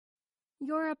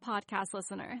You're a podcast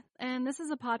listener, and this is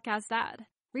a podcast ad.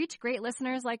 Reach great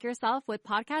listeners like yourself with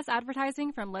podcast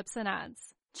advertising from Libsyn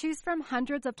Ads. Choose from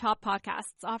hundreds of top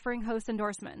podcasts offering host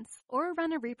endorsements, or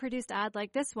run a reproduced ad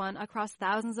like this one across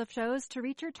thousands of shows to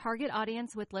reach your target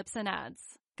audience with Libsyn Ads.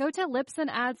 Go to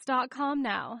libsynads.com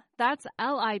now. That's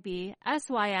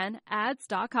LIBSYN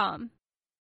ads.com.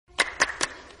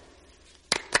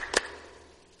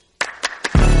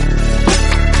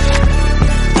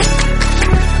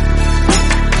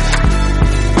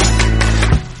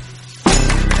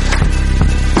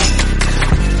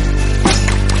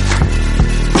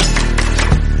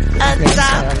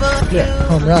 Yeah,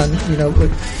 home run. You know,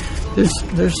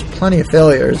 there's plenty of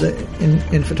failures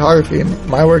in photography, and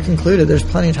my work included. There's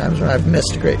plenty of times when I've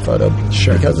missed a great photo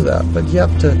because of that. But you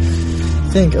have to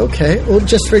think, okay, well,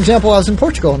 just for example, I was in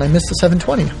Portugal and I missed the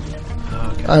 720.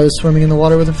 Okay. I was swimming in the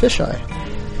water with a fisheye,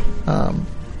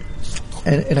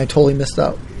 and I totally missed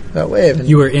that wave. And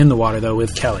you were in the water though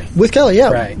with Kelly. With Kelly,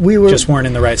 yeah. Right. We just weren't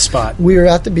in the right spot. We were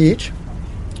at the beach,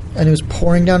 and it was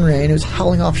pouring down rain. It was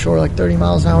howling offshore, like 30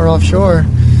 miles an hour offshore.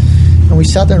 And we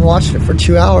sat there and watched it for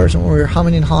 2 hours, and we were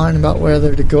humming and hawing about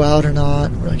whether to go out or not.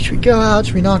 We're like, should we go out?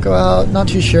 Should we not go out? Not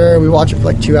too sure. We watched it for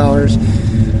like 2 hours.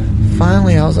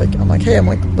 Finally, I'm like, hey,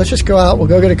 let's just go out. We'll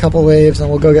go get a couple waves, and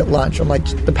we'll go get lunch. I'm like,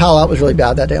 the pal out was really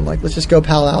bad that day. I'm like, let's just go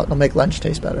pal out, and I'll make lunch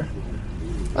taste better.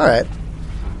 All right.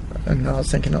 And I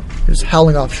was thinking, it was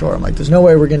howling offshore. I'm like, there's no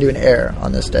way we're going to do an air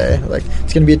on this day. Like,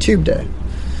 it's going to be a tube day.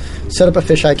 Set up a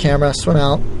fisheye camera, swim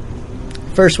out.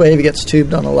 First wave, he gets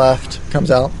tubed on the left,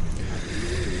 comes out.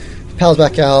 Pals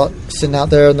back out, sitting out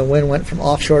there, and the wind went from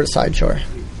offshore to sideshore.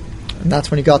 And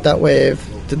that's when he got that wave,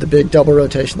 did the big double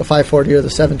rotation, the 540 or the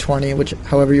 720, which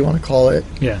however you want to call it.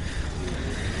 Yeah.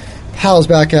 Pals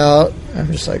back out.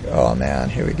 I'm just like, oh man,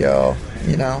 here we go.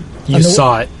 You know. You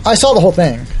saw it. I saw the whole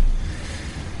thing.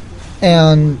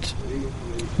 And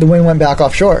the wind went back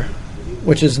offshore,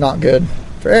 which is not good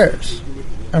for airs.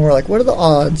 And we're like, what are the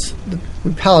odds that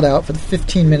we palled out for the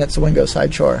 15 minutes the wind goes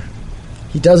sideshore?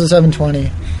 He does a 720,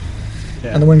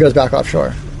 and the wind goes back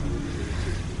offshore.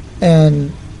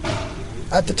 And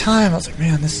at the time, I was like,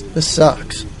 man, this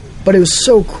sucks. But it was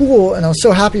so cool, and I was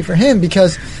so happy for him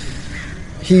because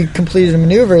he completed a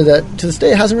maneuver that to this day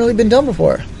hasn't really been done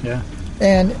before. Yeah.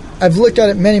 And I've looked at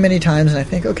it many, many times, and I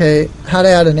think, okay, how to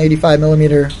add an 85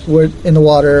 millimeter would in the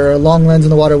water, or a long lens in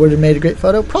the water would have made a great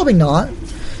photo? Probably not.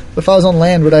 If I was on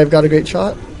land, would I have got a great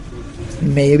shot?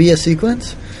 Maybe a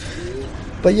sequence.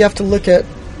 But you have to look at,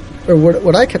 or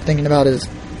what I kept thinking about is,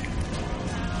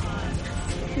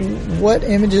 what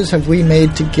images have we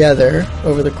made together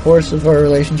over the course of our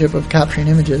relationship of capturing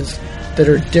images that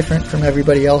are different from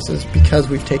everybody else's because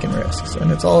we've taken risks? And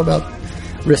it's all about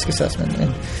risk assessment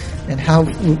and how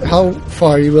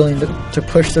far are you willing to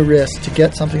push the risk to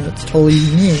get something that's totally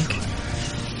unique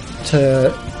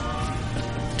to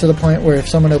the point where if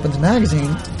someone opens a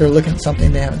magazine, they're looking at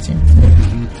something they haven't seen before.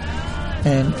 Mm-hmm.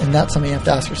 And that's something you have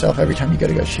to ask yourself every time you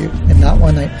go shoot. And that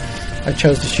one, I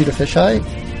chose to shoot a fisheye,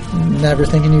 never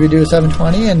thinking you would do a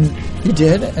 720, and he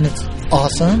did, and it's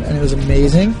awesome, and it was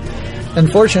amazing.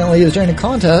 Unfortunately, it was during a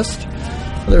contest.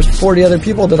 There's 40 other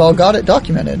people that all got it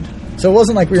documented. So it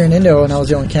wasn't like we were in Indo and I was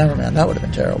the only cameraman. That would have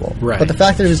been terrible. Right. But the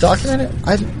fact that it was documented,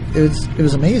 it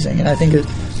was amazing, and I think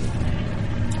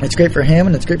it's great for him,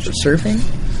 and it's great for surfing.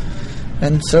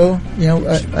 And so, you know,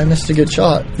 I missed a good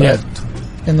shot. But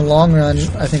in the long run,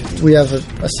 I think we have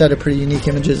a set of pretty unique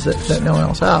images that no one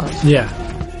else has. Yeah.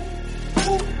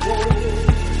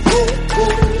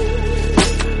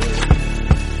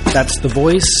 That's the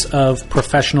voice of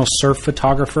professional surf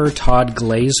photographer Todd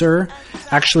Glazer.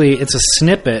 Actually, it's a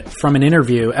snippet from an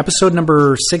interview, episode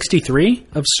number 63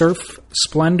 of Surf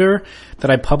Splendor, that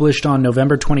I published on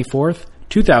November 24th.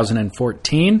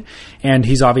 2014, and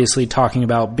he's obviously talking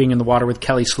about being in the water with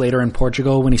Kelly Slater in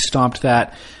Portugal when he stomped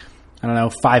that,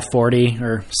 540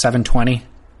 or 720,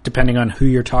 depending on who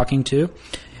you're talking to.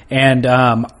 And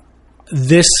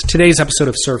today's episode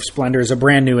of Surf Splendor is a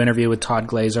brand new interview with Todd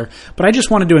Glazer, but I just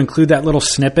wanted to include that little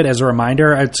snippet as a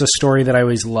reminder. It's a story that I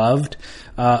always loved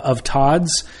of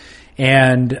Todd's.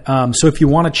 And so if you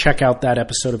want to check out that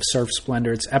episode of Surf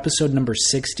Splendor, it's episode number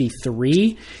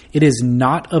 63. It is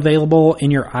not available in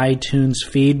your iTunes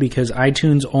feed because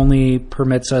iTunes only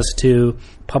permits us to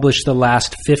publish the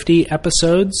last 50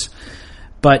 episodes.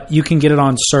 But you can get it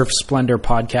on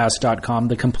surfsplendorpodcast.com.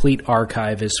 The complete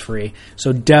archive is free.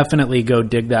 So definitely go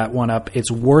dig that one up. It's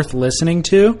worth listening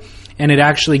to. And it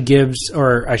actually gives,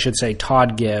 or I should say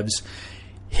Todd gives,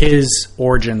 his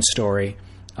origin story.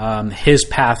 His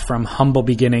path from humble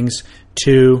beginnings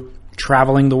to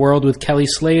traveling the world with Kelly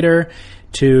Slater,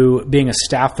 to being a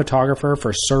staff photographer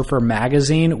for Surfer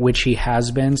Magazine, which he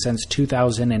has been since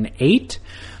 2008,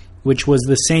 which was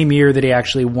the same year that he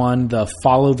actually won the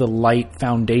Follow the Light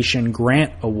Foundation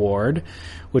Grant Award,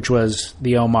 which was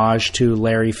the homage to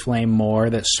Larry Flame Moore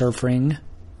that Surfing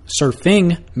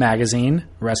Magazine,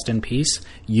 rest in peace,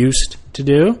 used to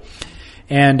do.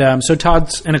 And so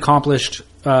Todd's an accomplished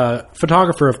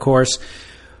photographer, of course,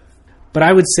 but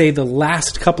I would say the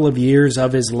last couple of years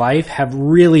of his life have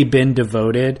really been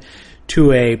devoted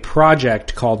to a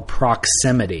project called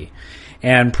Proximity.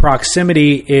 And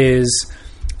Proximity is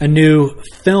a new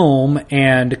film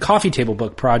and coffee table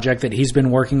book project that he's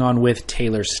been working on with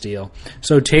Taylor Steele.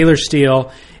 So Taylor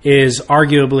Steele is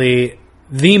arguably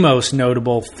the most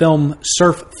notable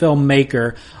surf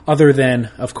filmmaker, other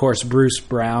than, of course, Bruce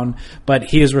Brown, but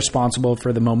he is responsible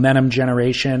for the Momentum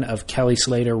generation of Kelly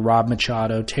Slater, Rob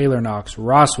Machado, Taylor Knox,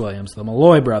 Ross Williams, the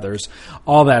Malloy brothers,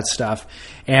 all that stuff.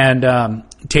 And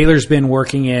Taylor's been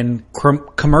working in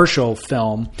commercial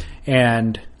film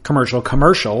and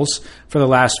commercials for the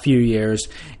last few years,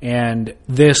 and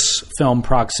this film,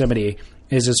 Proximity,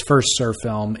 is his first surf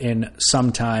film in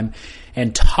some time,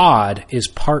 and Todd is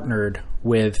partnered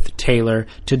with Taylor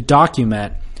to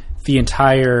document the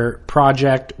entire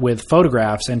project with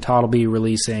photographs, and Todd will be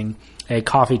releasing a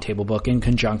coffee table book in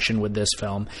conjunction with this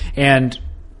film, and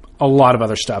a lot of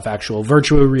other stuff. Actual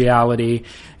virtual reality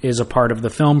is a part of the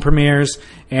film premieres,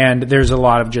 and there's a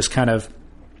lot of just kind of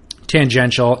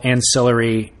tangential,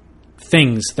 ancillary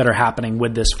things that are happening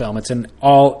with this film. It's an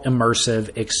all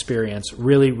immersive experience.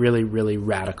 Really, really, really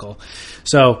radical.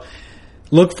 So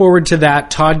look forward to that.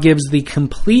 Todd gives the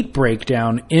complete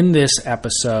breakdown in this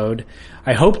episode.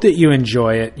 I hope that you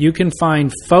enjoy it. You can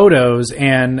find photos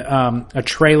and a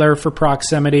trailer for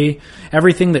Proximity.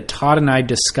 Everything that Todd and I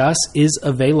discuss is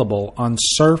available on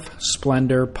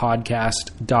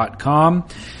surfsplendorpodcast.com.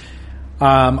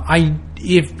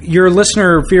 If you're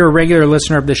a regular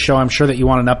listener of this show, I'm sure that you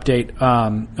want an update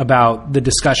about the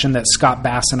discussion that Scott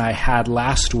Bass and I had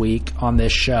last week on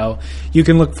this show. You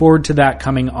can look forward to that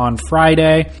coming on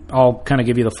Friday. I'll kind of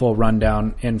give you the full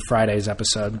rundown in Friday's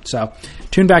episode. So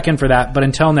tune back in for that. But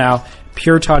until now,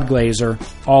 pure Todd Glazer,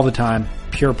 all the time,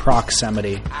 pure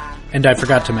Proximity. And I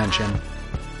forgot to mention,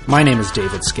 my name is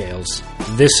David Scales.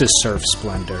 This is Surf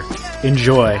Splendor.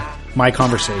 Enjoy my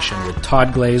conversation with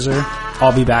Todd Glazer.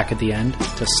 I'll be back at the end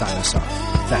to sign us off.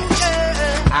 Thanks.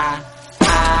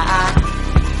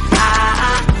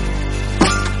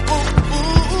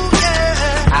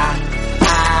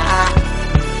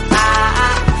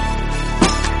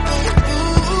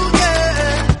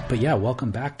 But yeah, welcome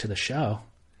back to the show.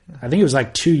 I think it was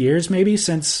like 2 years maybe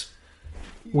since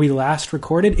we last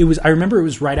recorded. I remember it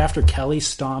was right after Kelly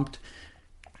stomped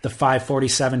the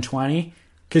 547.20.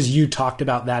 Because you talked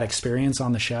about that experience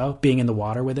on the show, being in the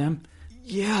water with him.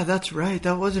 Yeah, that's right.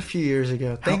 That was a few years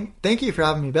ago. Thank you for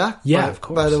having me back. Yeah, of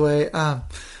course. By the way,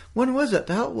 when was it?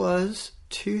 That was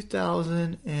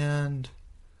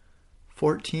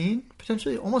 2014,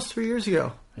 potentially almost 3 years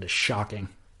ago. That is shocking.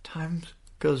 Time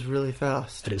goes really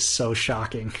fast. It is so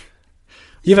shocking.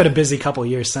 You've had a busy couple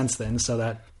years since then, so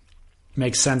that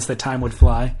makes sense that time would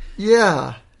fly.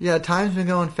 Yeah, time's been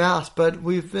going fast, but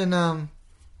we've been...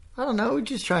 I don't know, we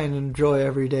just try and enjoy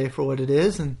every day for what it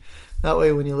is, and that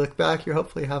way when you look back, you're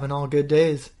hopefully having all good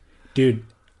days. Dude,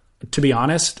 to be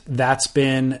honest, that's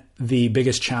been the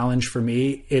biggest challenge for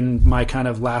me in my kind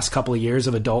of last couple of years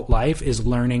of adult life, is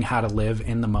learning how to live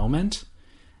in the moment.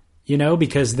 You know,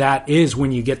 because that is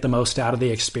when you get the most out of the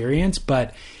experience,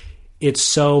 but it's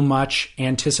so much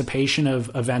anticipation of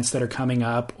events that are coming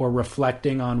up or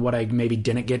reflecting on what I maybe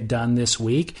didn't get done this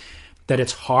week, that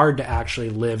it's hard to actually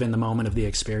live in the moment of the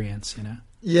experience, you know?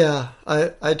 Yeah,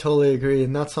 I totally agree.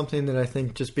 And that's something that I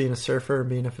think, just being a surfer and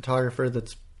being a photographer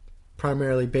that's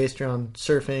primarily based around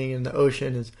surfing and the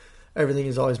ocean, is everything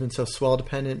has always been so swell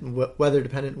dependent and weather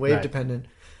dependent, wave dependent.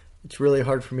 It's really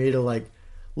hard for me to like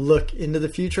look into the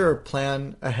future or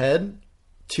plan ahead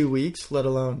 2 weeks, let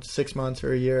alone 6 months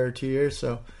or a year or 2 years.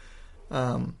 So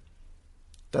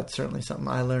that's certainly something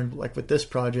I learned, like with this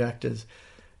project, is,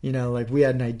 you know, like we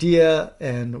had an idea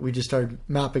and we just started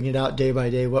mapping it out day by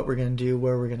day, what we're going to do,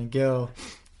 where we're going to go.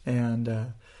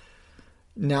 And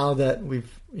now that we've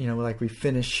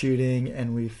finished shooting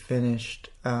and we've finished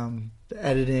the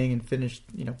editing and finished,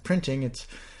 printing,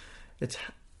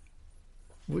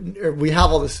 we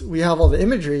have all the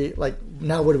imagery. Like,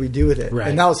 now what do we do with it? Right.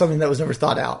 And that was something that was never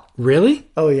thought out. Really?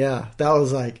 Oh yeah. That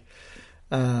was like,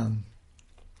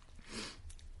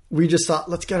 we just thought,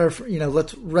 let's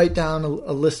write down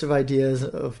a list of ideas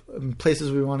of places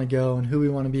we want to go and who we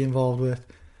want to be involved with.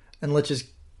 And let's just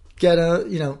get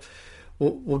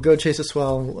we'll go chase a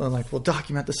swell and like we'll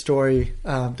document the story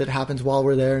that happens while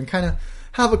we're there and kind of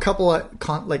have a couple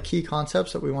of key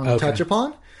concepts that we want to touch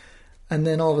upon. And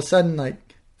then all of a sudden,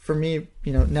 like for me,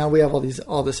 now we have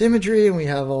all this imagery and we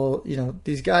have all,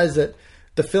 these guys that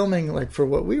the filming, like for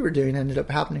what we were doing, ended up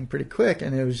happening pretty quick.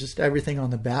 And it was just everything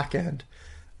on the back end.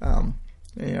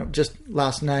 Just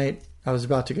last night I was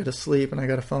about to go to sleep and I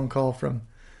got a phone call from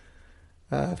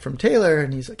Taylor,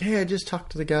 and he's like, "Hey, I just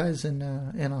talked to the guys in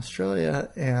Australia,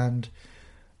 and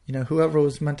whoever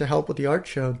was meant to help with the art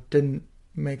show didn't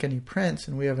make any prints,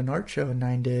 and we have an art show in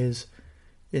 9 days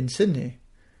in Sydney."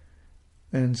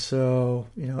 And so,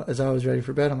 as I was ready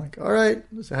for bed, I'm like, "All right."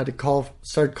 So I had to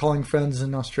start calling friends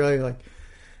in Australia, like,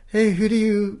 "Hey, who do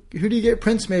you get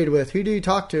prints made with? Who do you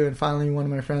talk to?" And finally, one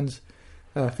of my friends,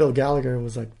 Phil Gallagher,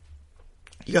 was like,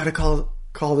 "You got to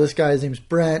call this guy. His name's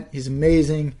Brent. He's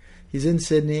amazing. He's in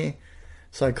Sydney."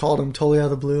 So I called him totally out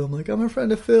of the blue. I'm like, "I'm a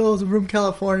friend of Phil's. I'm from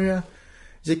California."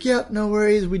 He's like, "Yeah, no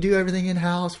worries. We do everything in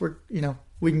house.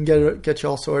 We can get you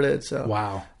all sorted." So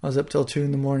wow. I was up till 2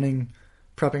 a.m.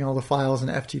 prepping all the files and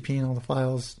FTPing all the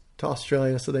files to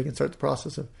Australia so they can start the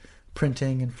process of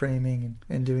printing and framing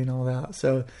and doing all that.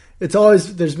 So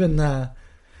there's been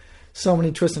so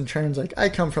many twists and turns. Like I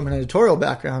come from an editorial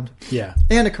background,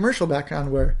 and a commercial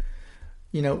background where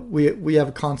we have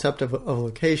a concept of a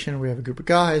location, we have a group of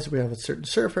guys, we have a certain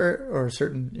surfer or a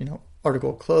certain,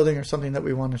 article of clothing or something that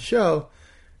we want to show.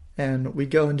 And we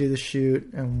go and do the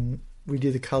shoot and we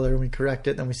do the color and we correct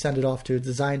it. Then we send it off to a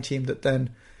design team that then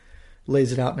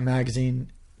lays it out in a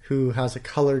magazine who has a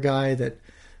color guy that,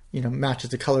 matches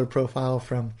the color profile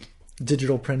from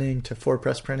digital printing to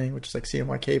 4-press printing, which is like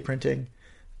CMYK printing.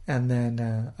 And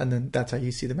then that's how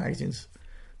you see the magazines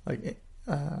like,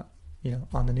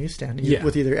 on the newsstand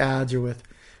with either ads or with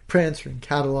prints or in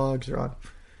catalogs or on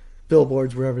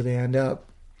billboards, wherever they end up.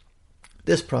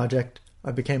 This project,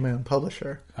 I became my own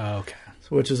publisher. Oh, okay.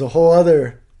 So, which is a whole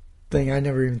other thing I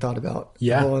never even thought about.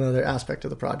 Yeah. A whole other aspect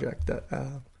of the project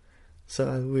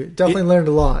so we definitely learned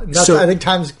a lot. And I think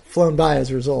time's flown by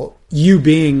as a result. You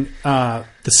being the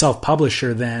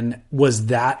self-publisher then, was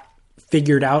that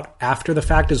figured out after the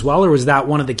fact as well? Or was that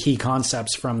one of the key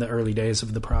concepts from the early days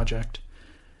of the project?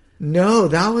 No,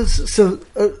 that was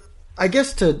I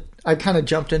guess I kind of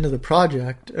jumped into the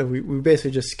project. We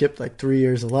basically just skipped like 3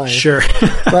 years of life. Sure,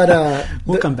 but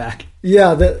we'll come back.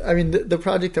 Yeah, the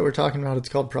project that we're talking about, it's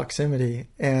called Proximity.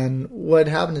 And what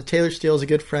happened is Taylor Steele is a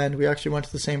good friend. We actually went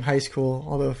to the same high school,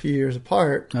 although a few years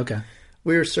apart. Okay.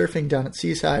 We were surfing down at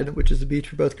Seaside, which is the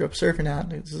beach we both grew up surfing at.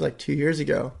 This is like 2 years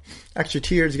ago. Actually,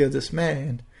 2 years ago this May,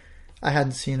 and I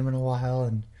hadn't seen him in a while.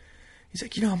 And he's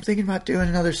like, I'm thinking about doing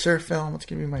another surf film. It's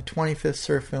going to be my 25th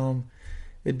surf film.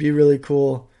 It'd be really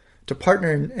cool to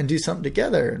partner and do something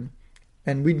together.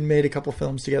 And we'd made a couple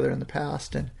films together in the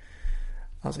past. And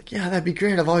I was like, yeah, that'd be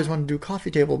great. I've always wanted to do a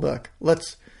coffee table book.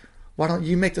 Why don't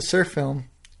you make the surf film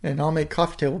and I'll make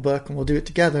coffee table book and we'll do it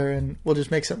together and we'll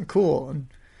just make something cool. And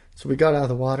so we got out of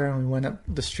the water and we went up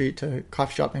the street to a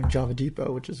coffee shop named Java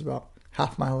Depot, which is about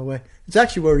half a mile away. It's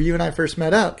actually where you and I first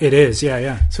met up. It is,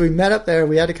 yeah. So we met up there,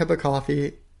 we had a cup of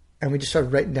coffee, and we just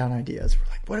started writing down ideas.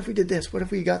 We're like, what if we did this? What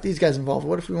if we got these guys involved?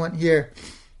 What if we went here?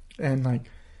 And like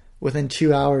within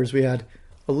 2 hours, we had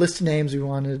a list of names we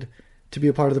wanted to be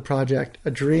a part of the project,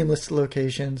 a dream list of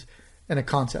locations, and a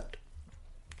concept.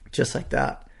 Just like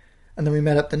that. And then we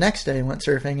met up the next day and went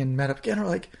surfing and met up again. We're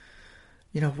like,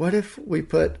 what if we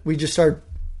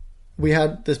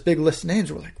had this big list of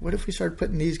names. We're like, what if we started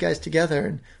putting these guys together?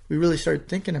 And we really started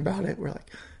thinking about it. We're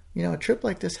like, a trip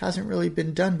like this hasn't really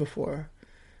been done before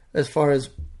as far as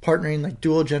partnering like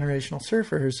dual generational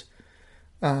surfers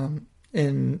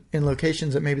in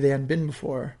locations that maybe they hadn't been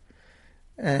before.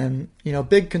 And, a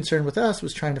big concern with us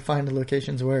was trying to find the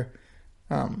locations where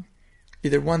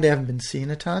either one, they haven't been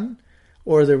seen a ton,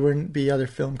 or there wouldn't be other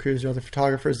film crews or other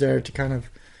photographers there to kind of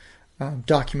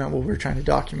document what we're trying to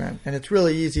document. And it's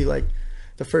really easy. Like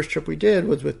the first trip we did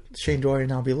was with Shane Dory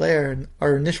and Albie Lair, and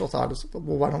our initial thought was,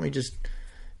 well, why don't we just,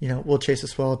 we'll chase a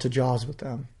swell to Jaws with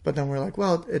them. But then we're like,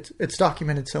 well, it's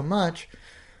documented so much.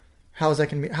 How is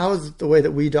the way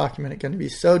that we document it going to be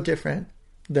so different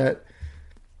that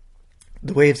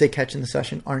the waves they catch in the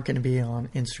session aren't going to be on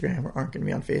Instagram or aren't going to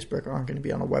be on Facebook or aren't going to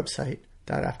be on a website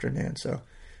that afternoon? So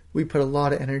we put a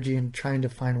lot of energy in trying to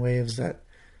find waves that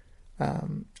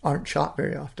aren't shot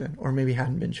very often or maybe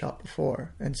hadn't been shot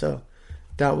before. And so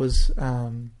that was,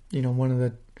 one of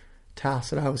the tasks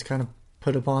that I was kind of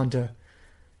put upon to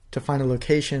find a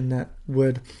location that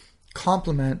would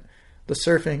complement the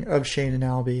surfing of Shane and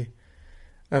Albie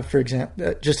for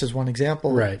example, just as one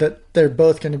example, Right. that they're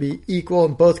both going to be equal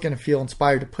and both going to feel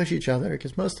inspired to push each other,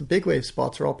 because most of the big wave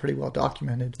spots are all pretty well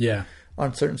documented Yeah.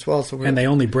 on certain swells. So And they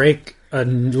only break a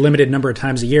limited number of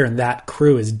times a year, and that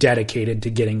crew is dedicated to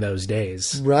getting those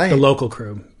days. Right. The local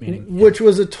crew, meaning. Which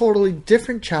was a totally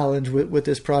different challenge with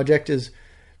this project, is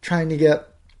trying to get,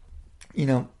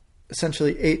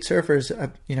 essentially 8 surfers,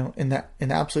 in the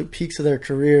absolute peaks of their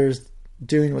careers,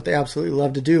 doing what they absolutely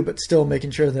love to do, but still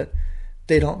making sure that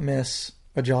they don't miss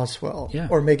a Jaws swell, Yeah.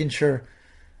 or making sure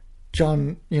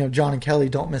John and Kelly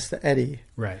don't miss the eddy,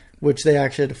 Right. which they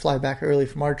actually had to fly back early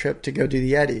from our trip to go do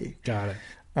the eddy. Got it.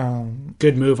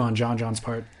 Good move on John's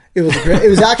part. It was great. It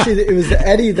was actually the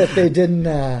eddy that they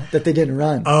didn't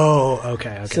run. Oh,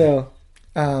 okay. So,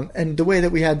 and the way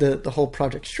that we had the whole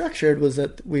project structured was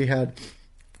that we had,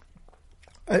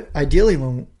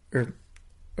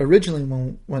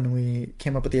 originally when we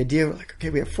came up with the idea, we're like, okay,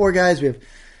 we have 4 guys, we have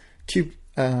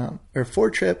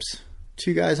 4 trips,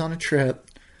 2 guys on a trip,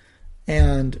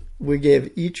 and we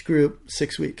gave each group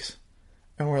 6 weeks.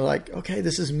 And we're like, okay,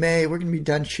 this is May, we're going to be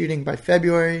done shooting by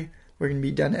February, we're going to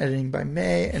be done editing by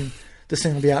May, and this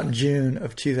thing will be out in June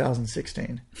of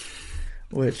 2016,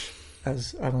 which,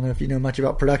 as I don't know if you know much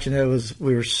about production,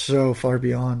 we were so far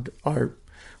beyond our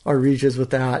reaches with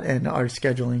that, and our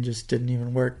scheduling just didn't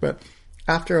even work. But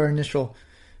after our initial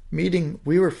meeting,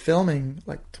 we were filming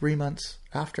like 3 months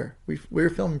after. We were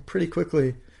filming pretty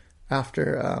quickly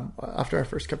after our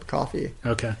first cup of coffee.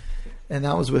 Okay. And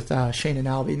that was with Shane and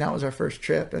Albie, and that was our first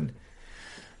trip. And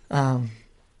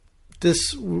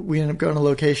we ended up going to a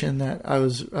location that I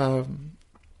was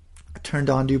turned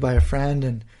on to by a friend,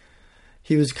 and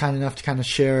he was kind enough to kind of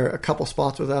share a couple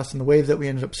spots with us. And the wave that we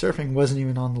ended up surfing wasn't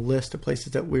even on the list of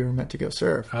places that we were meant to go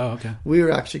surf. Oh, okay. We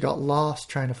actually got lost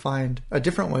trying to find a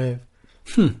different wave.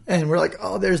 And we're like,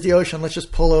 oh, there's the ocean. Let's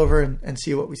just pull over and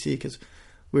see what we see, because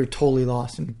we were totally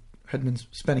lost and had been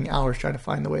spending hours trying to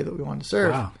find the wave that we wanted to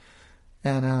surf. Wow.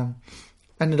 And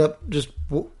ended up just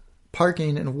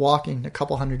parking and walking a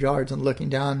couple hundred yards and looking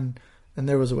down, and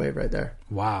there was a wave right there.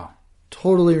 Wow.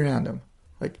 Totally random,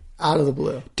 like out of the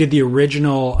blue. Did the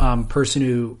original person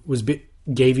who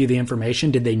gave you the information,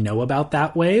 did they know about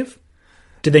that wave?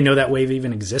 Did they know that wave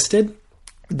even existed?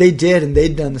 They did, and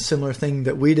they'd done the similar thing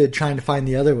that we did, trying to find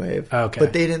the other wave. Okay.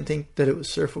 But they didn't think that it was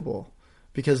surfable,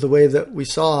 because the wave that we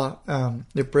saw,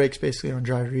 it breaks basically on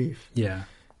dry reef. Yeah.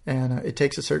 And it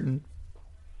takes a certain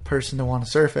person to want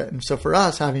to surf it. And so for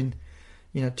us, having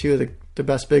 2 of the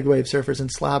best big wave surfers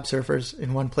and slab surfers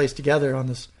in one place together on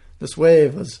this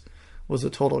wave was a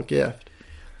total gift.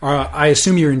 I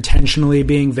assume you're intentionally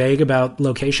being vague about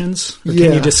locations? Or Yeah.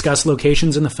 Can you discuss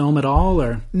locations in the film at all?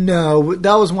 Or No,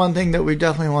 that was one thing that we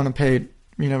definitely want to pay,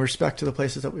 respect to the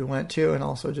places that we went to, and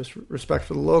also just respect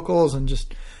for the locals. And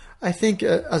just, I think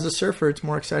as a surfer, it's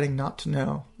more exciting not to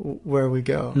know where we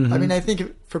go. Mm-hmm. I mean, I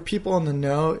think for people in the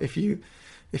know, if you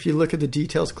look at the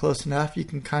details close enough, you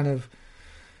can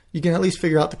at least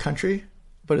figure out the country.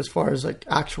 But as far as like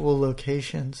actual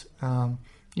locations,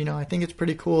 I think it's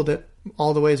pretty cool that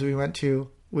all the ways we went to,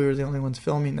 we were the only ones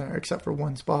filming there except for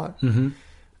one spot. Mm-hmm.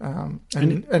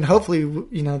 And hopefully,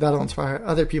 that'll inspire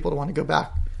other people to want to go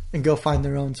back and go find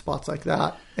their own spots like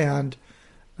that, and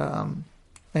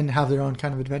have their own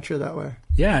kind of adventure that way.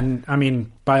 Yeah, and I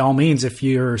mean, by all means, if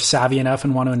you're savvy enough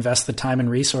and want to invest the time and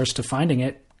resource to finding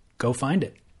it, go find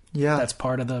it. Yeah, That's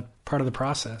part of the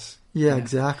process. Yeah,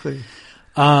 exactly.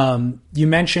 You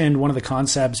mentioned one of the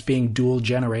concepts being dual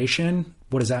generation.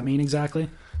 What does that mean exactly?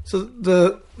 So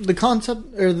the concept,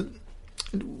 or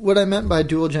what I meant by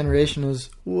dual generation was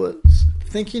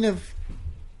thinking of,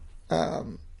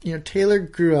 Taylor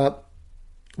grew up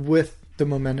with the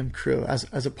Momentum crew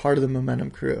as a part of the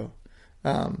Momentum crew,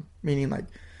 meaning like,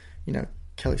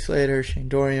 Kelly Slater, Shane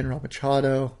Dorian, Rob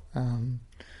Machado,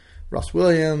 Ross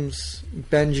Williams,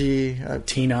 Benji,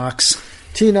 T-Knox.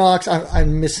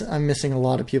 I'm missing a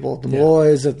lot of people. The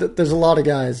Malloys. There's a lot of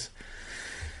guys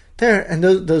there, and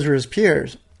those were his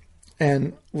peers.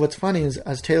 And what's funny is,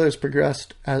 as Taylor's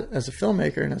progressed as a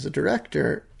filmmaker and as a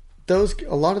director,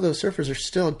 a lot of those surfers are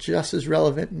still just as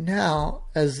relevant now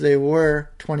as they were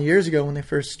 20 years ago when they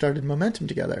first started Momentum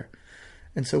together.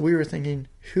 And so we were thinking,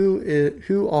 who's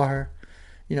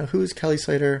Kelly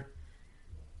Slater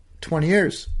 20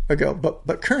 years ago,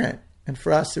 but current. And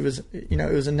for us, it was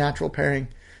a natural pairing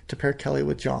to pair Kelly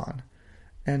with John,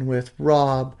 and with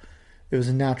Rob, it was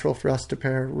a natural for us to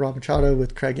pair Rob Machado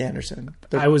with Craig Anderson.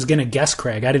 I was going to guess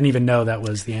Craig. I didn't even know that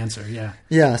was the answer. Yeah.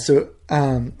 Yeah. So,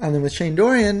 and then with Shane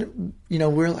Dorian,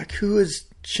 we're like, who is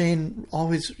Shane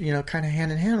always, kind of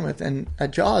hand in hand with? And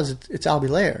at Jaws, it's Albie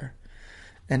Layer.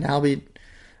 And Albie,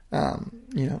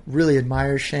 really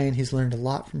admires Shane. He's learned a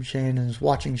lot from Shane and is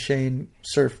watching Shane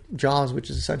surf Jaws, which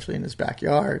is essentially in his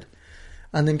backyard.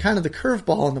 And then kind of the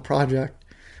curveball in the project,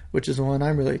 which is the one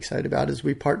I'm really excited about, is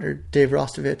we partnered Dave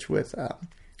Rostovich with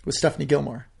Stephanie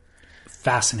Gilmore.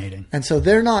 Fascinating. And so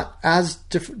they're not as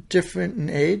different in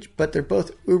age, but they're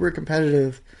both uber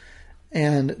competitive,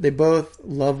 and they both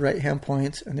love right-hand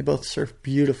points, and they both surf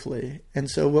beautifully. And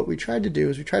so what we tried to do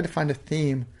is we tried to find a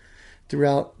theme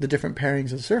throughout the different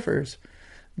pairings of surfers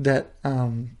that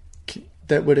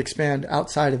that would expand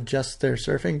outside of just their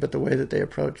surfing, but the way that they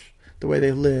approach, the way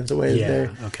they live, the way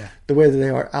the way that they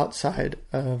are outside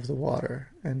of the water.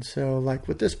 And so, like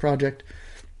with this project,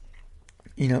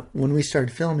 when we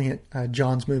started filming it,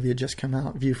 John's movie had just come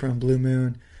out, View from Blue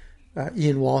Moon.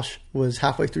 Ian Walsh was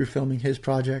halfway through filming his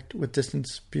project with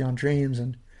Distance Beyond Dreams,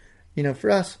 and for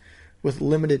us, with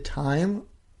limited time,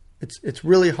 it's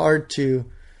really hard to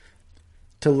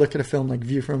look at a film like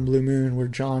View from Blue Moon, where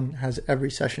John has every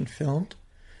session filmed,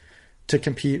 to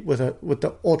compete with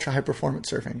the ultra high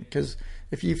performance surfing. Because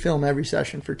if you film every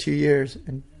session for 2 years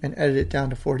and edit it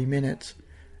down to 40 minutes,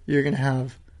 you're going to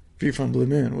have View from Blue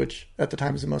Moon, which at the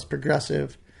time is the most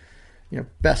progressive,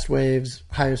 best waves,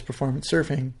 highest performance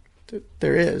surfing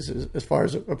there is as far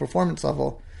as a performance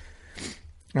level.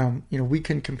 We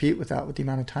couldn't compete with that with the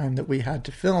amount of time that we had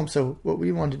to film. So what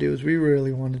we wanted to do is we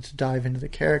really wanted to dive into the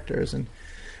characters. And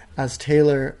as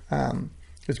Taylor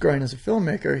is growing as a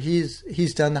filmmaker,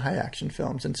 he's done the high action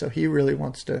films, and so he really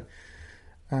wants to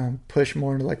push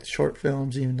more into like the short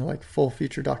films, even to like full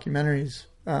feature documentaries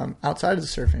outside of the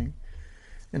surfing.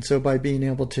 And so by being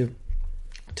able to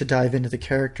dive into the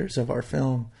characters of our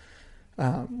film,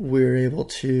 we're able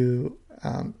to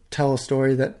tell a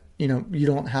story that you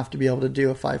don't have to be able to do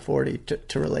a 540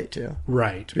 to relate to,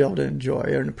 right? To be able to enjoy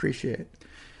and appreciate.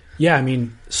 Yeah, I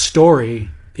mean, story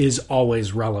is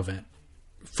always relevant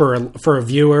for a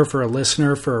viewer, for a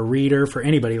listener, for a reader, for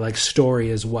anybody. Like, story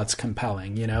is what's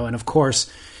compelling, and of course,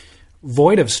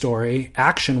 void of story,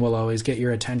 action will always get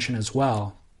your attention as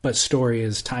well. But story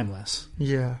is timeless.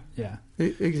 Yeah.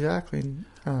 Exactly.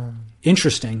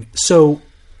 Interesting. So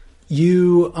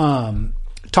you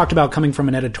talked about coming from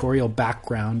an editorial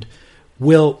background.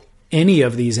 Will any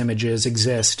of these images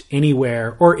exist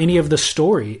anywhere, or any of the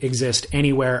story exist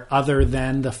anywhere other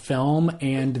than the film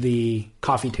and the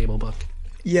coffee table book?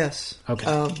 Yes.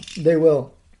 Okay. They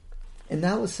will. And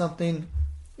that was something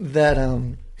that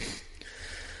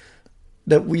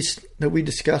that we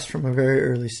discussed from a very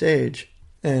early stage.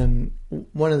 And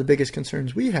one of the biggest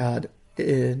concerns we had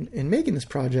in making this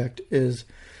project is,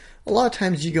 a lot of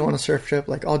times you go on a surf trip,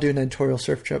 like I'll do an editorial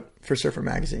surf trip for Surfer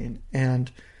Magazine,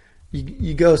 and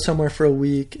you go somewhere for a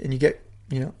week and you get,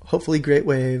 hopefully great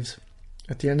waves.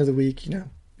 At the end of the week, you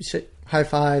say high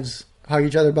fives, hug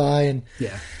each other bye,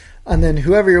 and then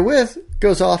whoever you're with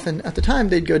goes off, and at the time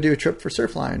they'd go do a trip for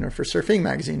Surfline or for Surfing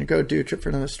Magazine, or go do a trip for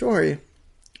another story.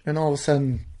 And all of a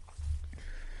sudden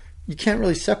you can't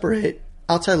really separate,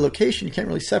 outside location, you can't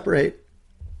really separate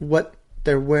what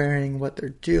they're wearing, what they're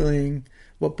doing,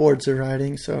 what boards they're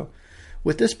riding. So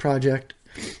with this project,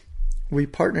 we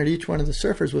partnered each one of the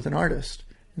surfers with an artist.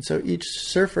 And so each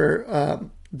surfer,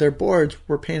 their boards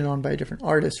were painted on by a different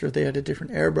artist, or they had a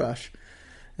different airbrush.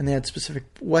 And they had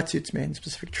specific wetsuits made,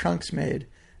 specific trunks made.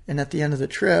 And at the end of the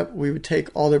trip, we would take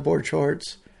all their board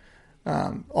shorts,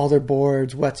 all their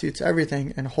boards, wetsuits,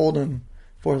 everything, and hold them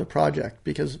for the project.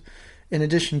 Because in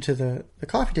addition to the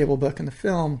coffee table book and the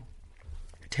film,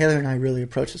 Taylor and I really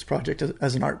approached this project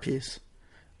as an art piece.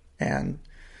 And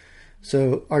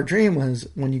so our dream was,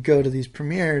 when you go to these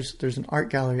premieres, there's an art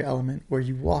gallery element where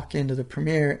you walk into the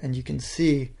premiere and you can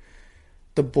see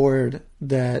the board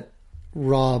that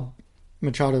Rob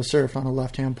Machado surfed on a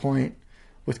left-hand point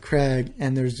with Craig,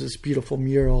 and there's this beautiful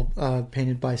mural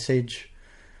painted by Sage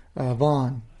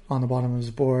Vaughn on the bottom of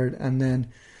his board. And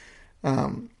then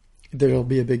there'll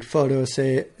be a big photo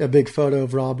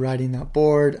of Rob riding that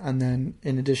board. And then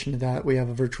in addition to that, we have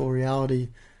a virtual reality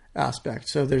aspect.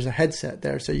 So there's a headset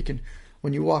there. So you can,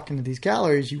 when you walk into these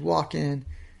galleries, you walk in,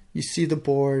 you see the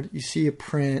board, you see a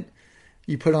print,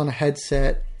 you put on a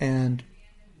headset, and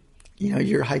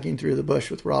you're hiking through the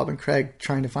bush with Rob and Craig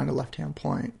trying to find a left-hand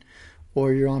point.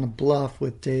 Or you're on a bluff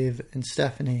with Dave and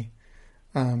Stephanie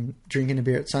drinking a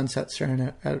beer at sunset, staring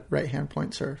at right-hand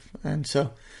point surf. And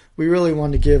so we really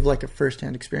wanted to give like a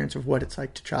first-hand experience of what it's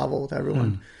like to travel with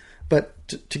everyone. But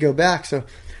to go back, so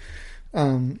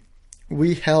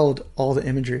we held all the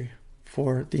imagery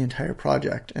for the entire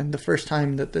project. And the first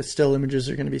time that the still images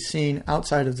are going to be seen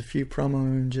outside of the few promo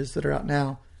images that are out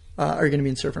now are going to be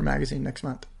in Surfer Magazine next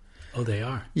month. Oh, they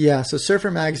are? Yeah, so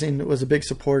Surfer Magazine was a big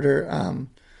supporter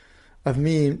of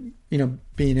me,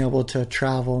 being able to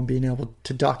travel and being able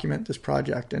to document this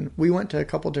project. And we went to a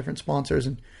couple different sponsors,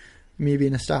 and me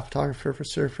being a staff photographer for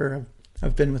Surfer,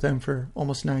 I've been with them for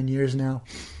almost 9 years now.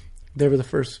 They were the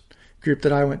first group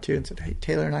that I went to and said, "Hey,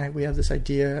 Taylor and I, we have this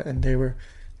idea," and they were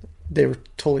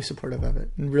totally supportive of it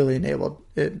and really enabled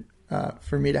it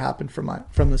for me to happen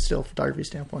from the still photography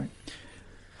standpoint.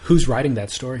 Who's writing that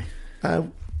story?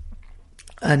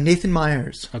 Nathan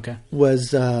Myers. Okay.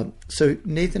 So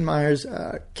Nathan Myers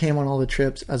came on all the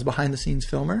trips as a behind the scenes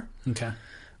filmer. Okay.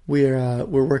 We're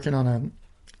working on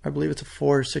I believe it's a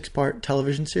 4 or 6 part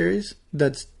television series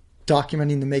that's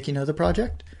documenting the making of the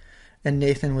project. And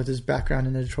Nathan, with his background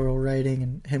in editorial writing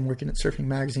and him working at Surfing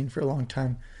Magazine for a long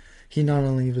time, he not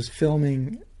only was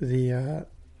filming the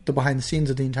behind the scenes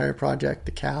of the entire project,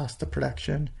 the cast, the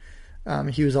production,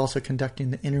 he was also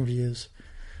conducting the interviews,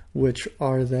 which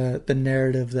are the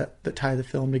narrative that tie the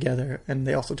film together, and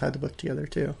they also tie the book together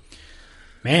too.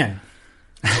 Man.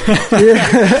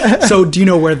 So do you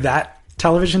know where that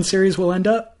television series will end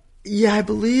up? Yeah, I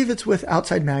believe it's with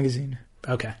Outside Magazine.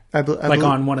 Okay. I believe,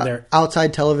 on one of their...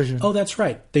 Outside Television. Oh, that's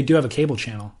right. They do have a cable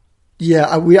channel. Yeah,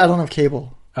 I don't have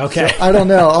cable. Okay. So I don't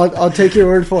know. I'll take your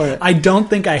word for it. I don't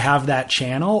think I have that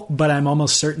channel, but I'm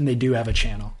almost certain they do have a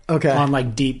channel. Okay.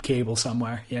 On deep cable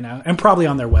somewhere, and probably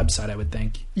on their website, I would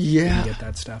think. Yeah. You can get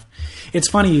that stuff. It's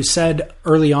funny, you said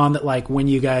early on that when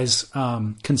you guys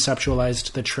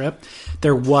conceptualized the trip,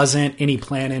 there wasn't any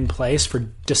plan in place for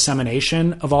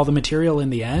dissemination of all the material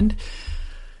in the end.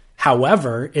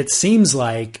 However, it seems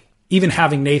like even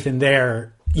having Nathan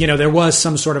there, there was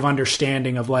some sort of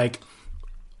understanding of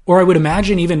or I would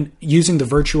imagine even using the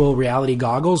virtual reality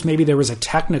goggles, maybe there was a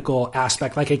technical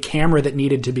aspect, like a camera that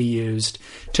needed to be used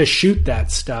to shoot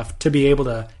that stuff to be able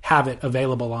to have it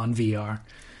available on VR.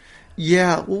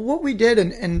 Yeah, well, what we did,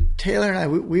 and Taylor and I,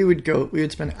 we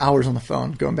would spend hours on the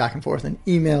phone going back and forth and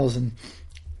emails and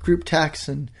group texts,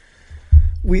 and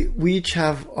we each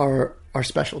have our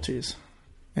specialties.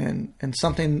 And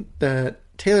something that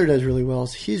Taylor does really well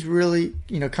is he's really,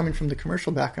 coming from the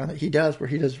commercial background that he does, where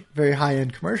he does very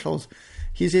high-end commercials,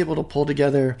 he's able to pull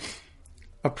together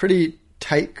a pretty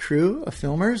tight crew of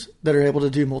filmers that are able to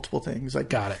do multiple things.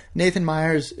 Got it. Nathan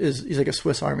Myers he's like a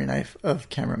Swiss Army knife of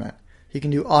cameraman. He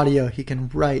can do audio, he can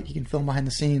write, he can film behind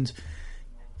the scenes.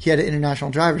 He had an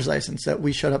international driver's license that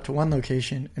we showed up to one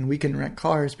location and we couldn't rent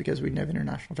cars because we didn't have an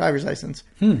international driver's license.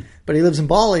 But he lives in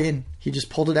Bali and he just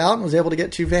pulled it out and was able to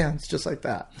get 2 vans just like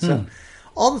that. So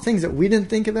all the things that we didn't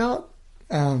think about,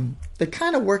 they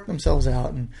kind of worked themselves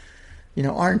out. And,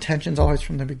 our intentions always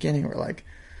from the beginning were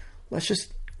let's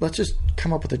just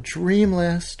come up with a dream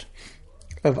list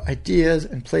of ideas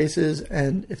and places.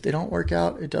 And if they don't work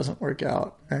out, it doesn't work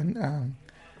out. And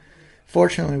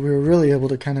fortunately, we were really able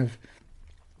to kind of,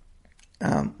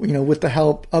 with the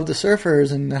help of the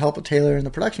surfers and the help of Taylor and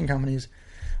the production companies,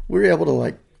 we were able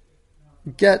to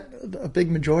get a big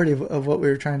majority of what we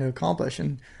were trying to accomplish.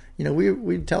 And,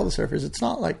 we tell the surfers, it's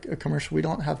not like a commercial. We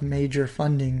don't have major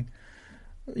funding.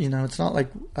 It's not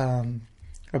like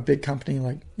a big company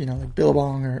like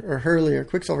Billabong or Hurley or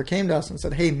Quicksilver came to us and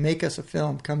said, "Hey, make us a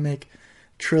film. Come make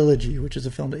Trilogy," which is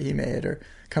a film that he made, or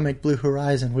come make Blue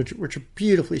Horizon, which are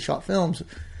beautifully shot films.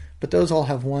 But those all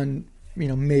have one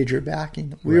major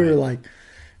backing. We were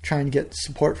trying to get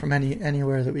support from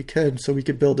anywhere that we could so we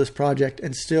could build this project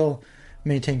and still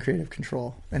maintain creative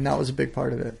control. And that was a big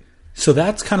part of it. So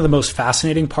that's kind of the most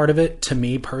fascinating part of it to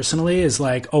me personally, is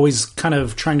always kind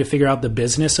of trying to figure out the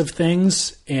business of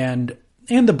things and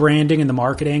the branding and the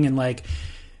marketing. And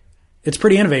it's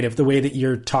pretty innovative the way that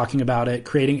you're talking about it,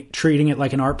 treating it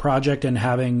like an art project and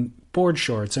having board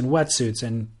shorts and wetsuits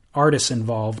and artists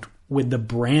involved with the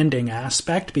branding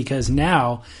aspect, because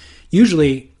now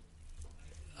usually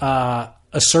a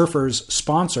surfer's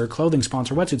sponsor, clothing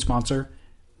sponsor, wetsuit sponsor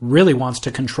really wants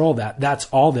to control that. That's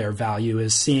all their value,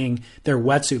 is seeing their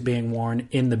wetsuit being worn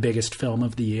in the biggest film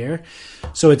of the year.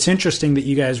 So it's interesting that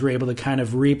you guys were able to kind of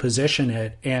reposition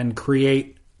it and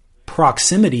create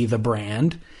Proximity, the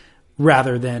brand,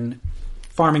 rather than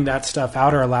farming that stuff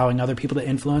out or allowing other people to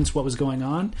influence what was going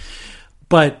on.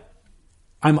 But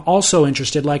I'm also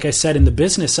interested, like I said, in the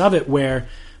business of it, where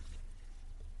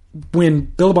when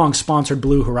Billabong sponsored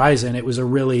Blue Horizon, it was a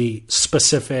really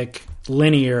specific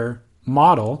linear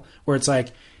model where it's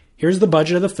here's the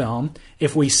budget of the film.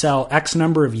 If we sell X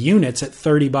number of units at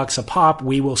 $30 a pop,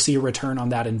 we will see a return on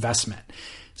that investment.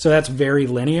 So that's very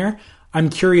linear.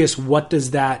 I'm curious, what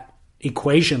does that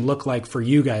equation look like for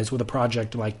you guys with a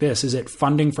project like this? Is it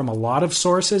funding from a lot of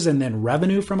sources and then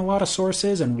revenue from a lot of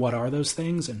sources? And what are those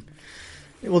things? And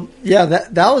Well, yeah,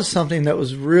 that was something that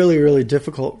was really, really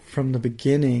difficult from the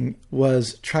beginning,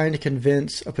 was trying to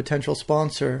convince a potential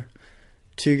sponsor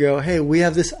to go, hey, we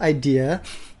have this idea.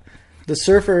 The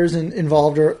surfers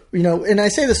involved are, and I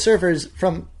say the surfers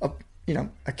from a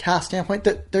cast standpoint,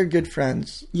 that they're good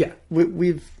friends. Yeah.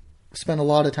 We've spent a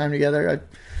lot of time together.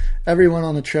 Everyone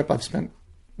on the trip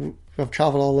I've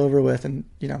traveled all over with, and,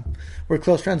 we're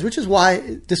close friends, which is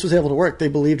why this was able to work. They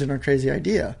believed in our crazy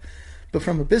idea. But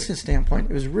from a business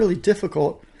standpoint, it was really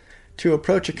difficult to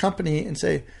approach a company and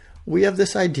say, we have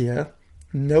this idea.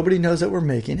 Nobody knows that we're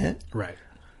making it. Right.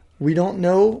 We don't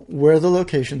know where the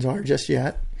locations are just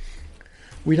yet.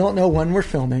 We don't know when we're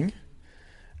filming.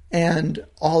 And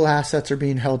all assets are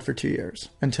being held for 2 years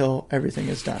until everything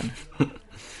is done.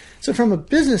 So from a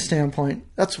business standpoint,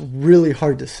 that's really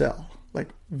hard to sell. Like,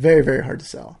 very, very hard to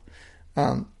sell.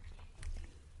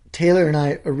 Taylor and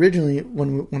I originally,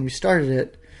 when we started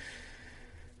it,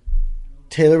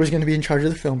 Taylor was going to be in charge of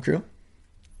the film crew,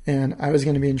 and I was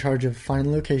going to be in charge of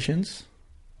finding locations,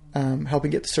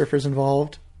 helping get the surfers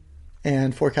involved,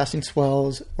 and forecasting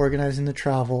swells, organizing the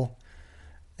travel,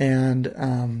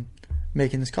 and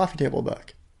making this coffee table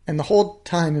book. And the whole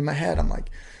time in my head, I'm like,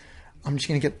 I'm just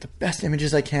going to get the best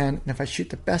images I can, and if I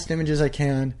shoot the best images I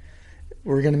can,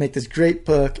 we're going to make this great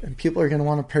book, and people are going to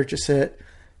want to purchase it,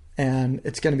 and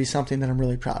it's going to be something that I'm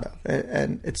really proud of,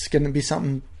 and it's going to be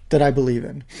something that I believe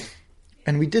in.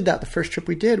 And we did that the first trip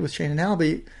we did with Shane and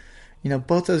Albie.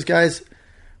 Both those guys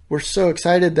were so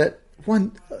excited that,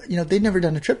 one, they'd never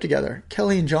done a trip together.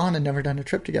 Kelly and John had never done a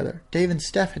trip together. Dave and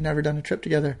Steph had never done a trip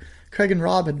together. Craig and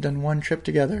Rob had done one trip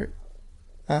together,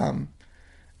 in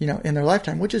their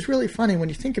lifetime, which is really funny when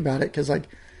you think about it, because, like,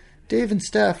 Dave and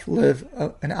Steph live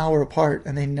an hour apart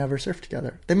and they never surf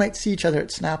together. They might see each other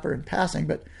at Snapper in passing,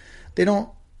 but they've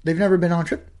never been on a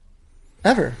trip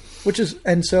ever,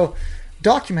 and so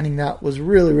documenting that was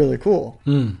really, really cool.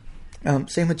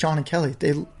 Same with John and Kelly.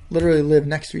 They literally live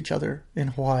next to each other in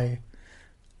Hawaii,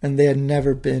 and they had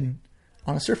never been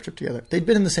on a surf trip together. They'd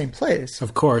been in the same place.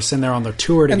 Of course, and they're on the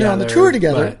tour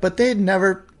together. But they had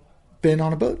never been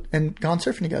on a boat and gone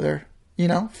surfing together,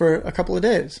 for a couple of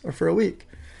days or for a week.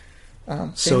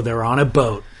 So they're on a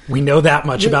boat. We know that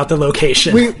much about the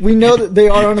location. We know that they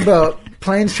are on a boat.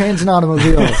 Planes, trains, and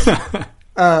automobiles.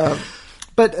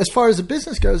 But as far as the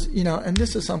business goes, and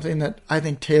this is something that I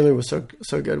think Taylor was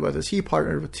so good with, is he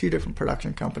partnered with 2 different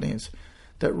production companies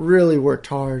that really worked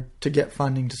hard to get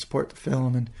funding to support the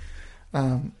film.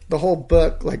 And the whole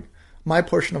book, like, my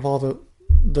portion of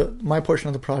my portion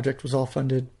of the project was all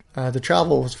funded. The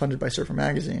travel was funded by Surfer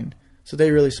Magazine, so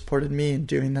they really supported me in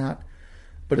doing that.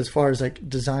 But as far as, like,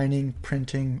 designing,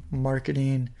 printing,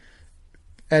 marketing,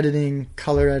 editing,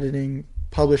 color editing,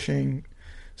 publishing,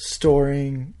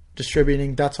 storing,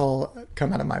 distributing, that's all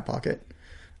come out of my pocket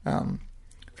from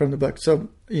the book. So,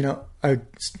 I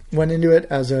went into it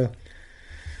as a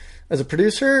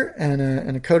producer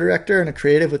and a co-director and a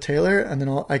creative with Taylor, and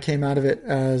then I came out of it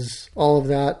as all of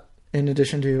that, in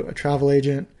addition to a travel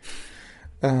agent,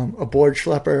 a board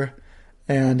schlepper,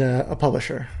 and a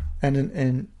publisher. And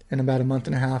in about a month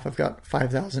and a half, I've got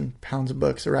 5,000 pounds of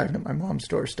books arriving at my mom's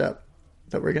doorstep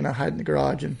that we're going to hide in the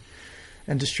garage and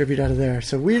distribute out of there.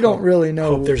 So we don't really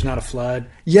know. Hope there's not a flood.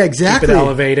 Yeah, exactly. Keep it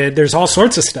elevated. There's all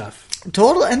sorts of stuff.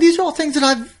 Total. And these are all things that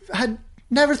I've had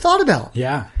never thought about.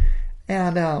 Yeah.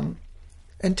 And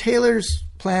Taylor's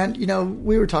plan,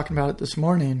 we were talking about it this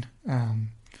morning.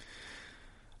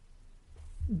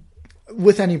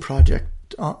 With any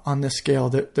project on this scale,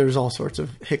 there's all sorts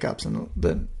of hiccups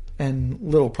and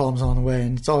little problems on the way.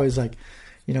 And it's always like,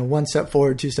 one step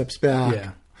forward, 2 steps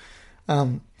back. Yeah.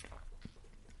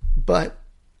 But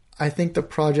I think the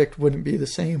project wouldn't be the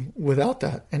same without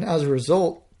that. And as a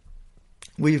result,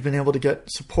 we've been able to get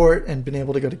support and been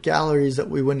able to go to galleries that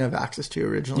we wouldn't have access to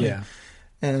originally. Yeah.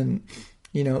 And,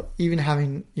 even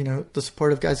having, the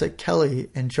support of guys like Kelly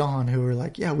and John, who were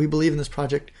like, yeah, we believe in this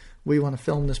project. We want to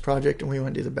film this project and we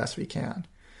want to do the best we can.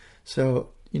 So,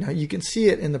 you can see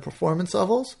it in the performance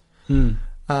levels. When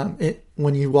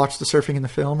you watch the surfing in the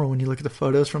film or when you look at the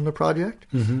photos from the project.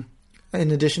 Mm-hmm. In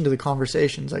addition to the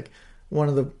conversations, like one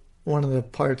of the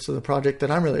parts of the project that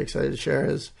I'm really excited to share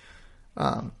is,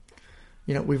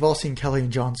 we've all seen Kelly and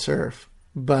John surf,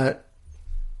 but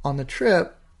on the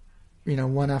trip,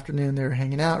 one afternoon they were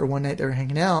hanging out, or one night they were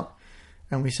hanging out,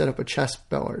 and we set up a chess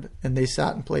board, and they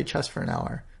sat and played chess for an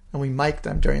hour, and we mic'd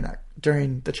them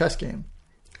during the chess game.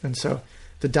 And so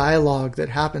the dialogue that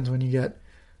happens when you get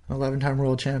an 11-time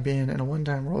world champion and a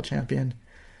 1-time world champion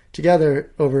together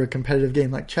over a competitive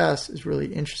game like chess is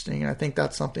really interesting. And I think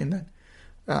that's something that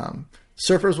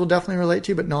surfers will definitely relate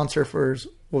to, but non-surfers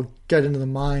will get into the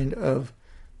mind of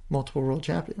multiple world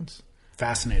champions.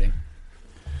 Fascinating.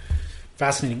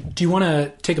 Do you want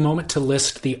to take a moment to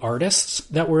list the artists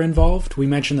that were involved? We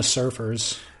mentioned the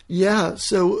surfers. Yeah,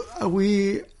 so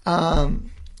we,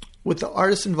 with the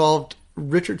artists involved,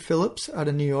 Richard Phillips out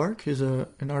of New York, who's an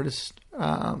artist.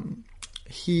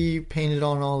 He painted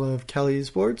on all of Kelly's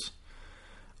boards.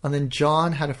 And then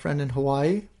John had a friend in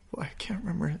Hawaii. I can't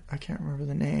remember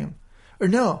the name. Or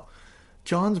no,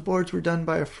 John's boards were done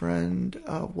by a friend,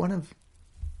 one of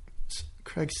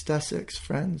Craig Stesick's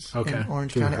friends in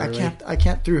Orange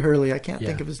County. Through Hurley. I can't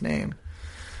think of his name.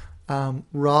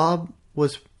 Rob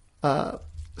was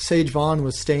Sage Vaughn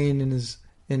was staying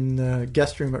in the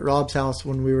guest room at Rob's house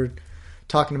when we were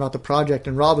talking about the project,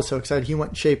 and Rob was so excited he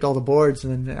went and shaped all the boards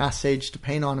and then asked Sage to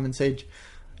paint on them, and Sage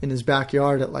in his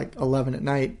backyard at like 11 at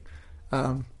night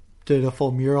did a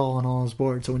full mural on all his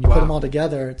boards. So when you put them all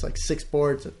together, it's like 6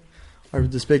 boards or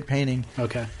this big painting.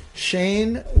 Okay.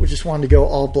 Shane just wanted to go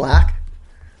all black.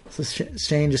 So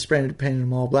Shane just painted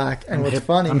them all black. And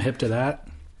I'm hip to that.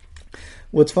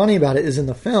 What's funny about it is in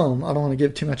the film, I don't want to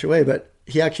give too much away, but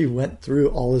he actually went through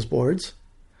all his boards.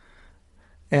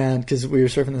 And because we were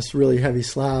surfing this really heavy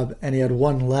slab, and he had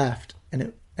one left,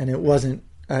 and it wasn't,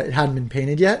 it hadn't been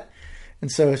painted yet.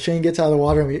 And so Shane gets out of the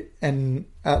water, and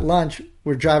at lunch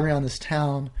we're driving around this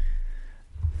town,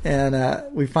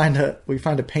 and we find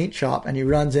a paint shop, and he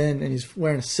runs in, and he's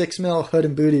wearing a 6mm hood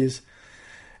and booties,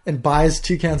 and buys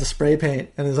 2 cans of spray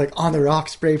paint, and is like on the rock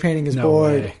spray painting his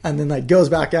board, way. And then like goes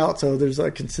back out. So there's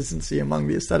like consistency among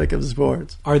the aesthetic of his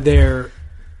boards. Are there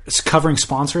covering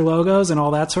sponsor logos and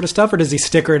all that sort of stuff, or does he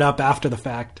sticker it up after the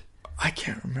fact? I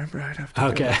can't remember. I'd have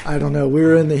to. I don't know. We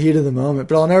were in the heat of the moment,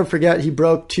 but I'll never forget. He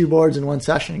broke 2 boards in one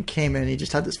session and came in. He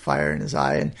just had this fire in his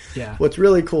eye. And what's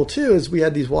really cool too is we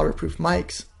had these waterproof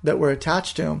mics that were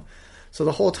attached to him. So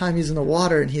the whole time he's in the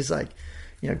water and he's like,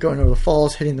 going over the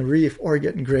falls, hitting the reef, or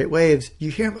getting great waves, you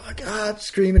hear him like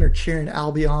screaming or cheering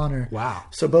Albie on. Wow.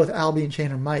 So both Albie and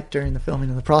Shane are mic'd during the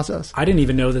filming of the process. I didn't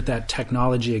even know that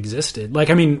technology existed. Like,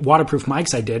 I mean, waterproof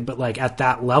mics I did, but like at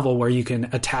that level where you can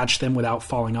attach them without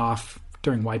falling off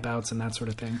during wipeouts and that sort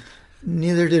of thing.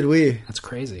 Neither did we. That's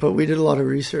crazy. But we did a lot of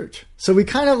research. So we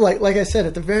kind of like I said,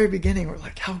 at the very beginning, we're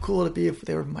like, how cool would it be if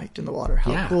they were mic'd in the water?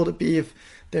 How cool would it be if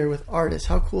they were with artists?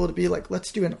 How cool would it be? Like,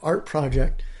 let's do an art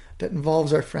project that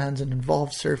involves our friends and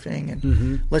involves surfing,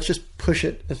 and let's just push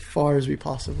it as far as we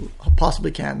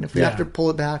possibly can. And if we have to pull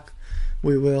it back,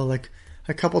 we will. Like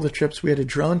a couple of the trips, we had a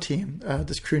drone team,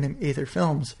 this crew named Aether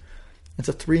Films. It's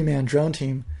a 3-man drone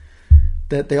team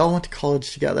that they all went to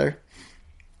college together.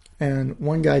 And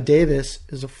one guy, Davis,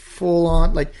 is a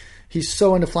full-on, like, he's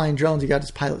so into flying drones, he got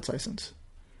his pilot's license.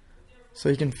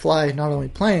 So he can fly not only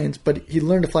planes, but he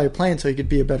learned to fly a plane so he could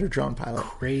be a better drone pilot.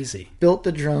 Crazy. Built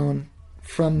the drone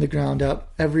from the ground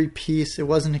up, every piece. It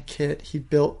wasn't a kit. He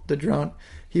built the drone.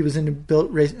 He was into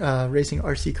racing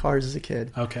RC cars as a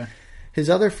kid. Okay. His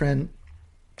other friend,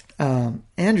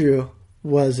 Andrew,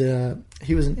 was an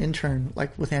intern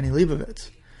like with Annie Leibovitz.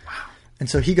 Wow. And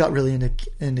so he got really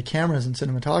into cameras and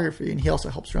cinematography, and he also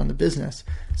helps run the business.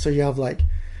 So you have like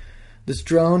this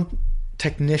drone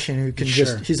technician who can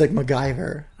he's like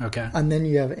MacGyver. Okay. And then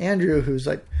you have Andrew, who's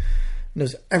like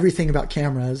knows everything about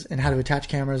cameras and how to attach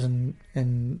cameras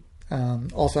and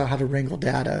also how to wrangle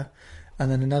data. And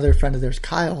then another friend of theirs,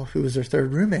 Kyle, who was their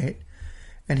third roommate,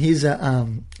 and he's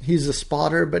a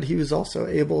spotter, but he was also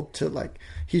able to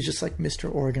he's just like Mr.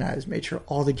 Organized, made sure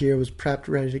all the gear was prepped,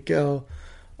 ready to go.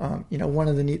 One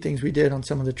of the neat things we did on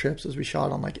some of the trips is we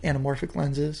shot on like anamorphic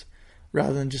lenses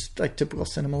rather than just like typical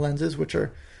cinema lenses, which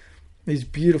are these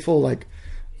beautiful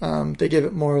they give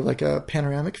it more of like a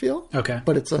panoramic feel. Okay.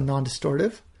 But it's a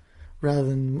non-distortive rather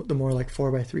than the more like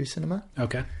 4:3 cinema.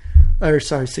 Okay. Or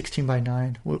sorry,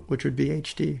 16:9, which would be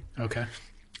HD. Okay.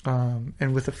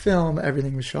 And with the film,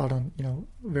 everything was shot on,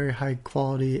 very high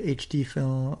quality HD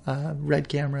film, red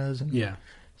cameras, and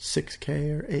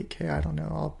 6K or 8K. I don't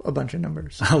know, a bunch of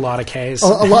numbers. A lot of Ks.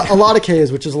 a lot of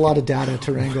Ks, which is a lot of data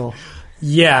to wrangle.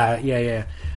 Yeah.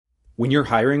 When you're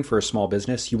hiring for a small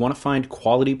business, you want to find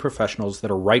quality professionals that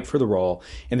are right for the role,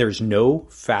 and there's no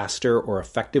faster or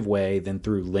effective way than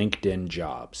through LinkedIn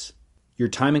Jobs. Your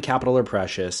time and capital are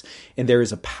precious, and there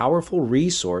is a powerful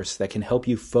resource that can help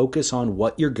you focus on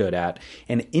what you're good at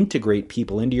and integrate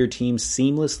people into your team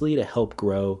seamlessly to help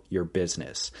grow your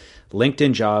business.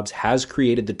 LinkedIn Jobs has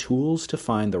created the tools to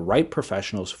find the right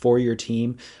professionals for your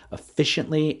team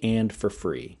efficiently and for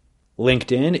free.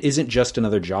 LinkedIn isn't just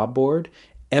another job board.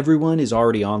 Everyone is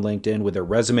already on LinkedIn with their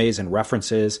resumes and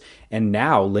references, and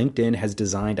now LinkedIn has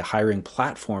designed a hiring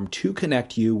platform to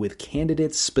connect you with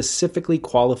candidates specifically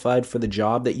qualified for the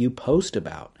job that you post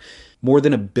about. More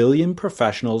than 1 billion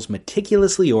professionals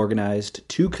meticulously organized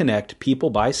to connect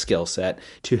people by skill set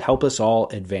to help us all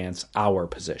advance our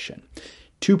position.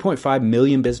 2.5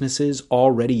 million businesses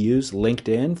already use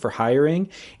LinkedIn for hiring,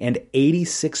 and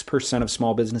 86% of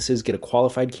small businesses get a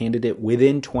qualified candidate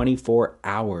within 24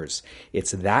 hours.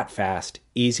 It's that fast,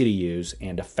 easy to use,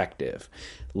 and effective.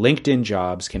 LinkedIn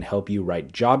Jobs can help you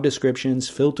write job descriptions,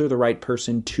 filter the right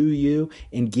person to you,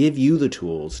 and give you the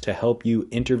tools to help you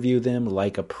interview them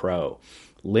like a pro.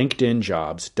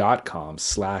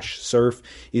 LinkedInjobs.com/surf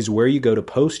is where you go to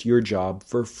post your job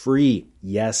for free.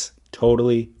 Yes,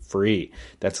 totally free.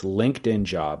 That's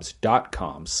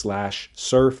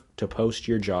LinkedInjobs.com/surf to post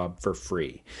your job for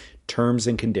free. Terms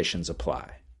and conditions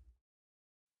apply.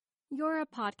 You're a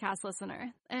podcast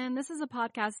listener, and this is a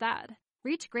podcast ad.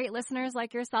 Reach great listeners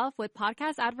like yourself with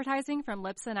podcast advertising from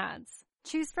Libsyn Ads.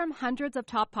 Choose from hundreds of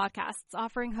top podcasts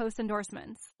offering host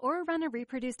endorsements, or run a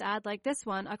reproduced ad like this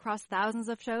one across thousands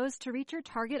of shows to reach your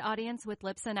target audience with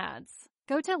Libsyn Ads.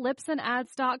 Go to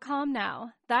libsynads.com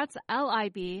now. That's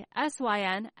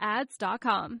LIBSYN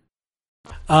ads.com.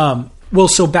 Well,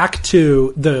 so back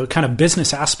to the kind of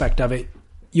business aspect of it.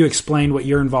 You explained what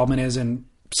your involvement is in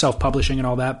self-publishing and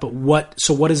all that, but what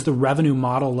does the revenue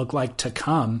model look like to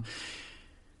come?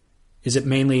 Is it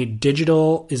mainly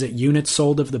digital? Is it units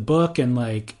sold of the book? And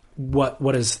like,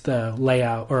 what is the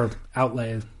layout or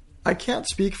outlay? I can't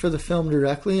speak for the film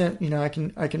directly. I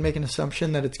can make an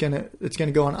assumption that it's gonna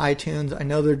go on iTunes. I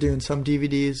know they're doing some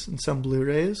DVDs and some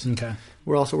Blu-rays. Okay.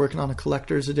 We're also working on a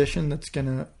collector's edition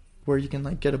where you can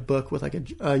like get a book with like a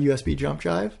USB jump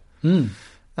drive. In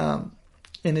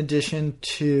addition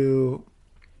to,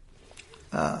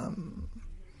 from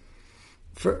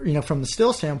the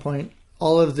still standpoint,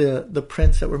 all of the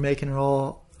prints that we're making are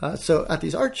all so at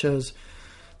these art shows,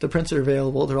 the prints that are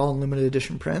available, they're all in limited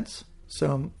edition prints.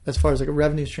 So as far as like a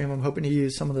revenue stream, I'm hoping to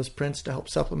use some of those prints to help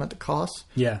supplement the costs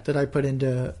that I put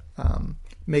into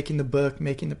making the book,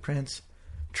 making the prints,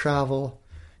 travel,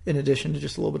 in addition to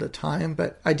just a little bit of time.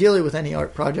 But ideally with any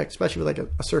art project, especially with like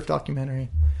a surf documentary,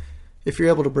 if you're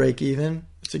able to break even,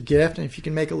 it's a gift. And if you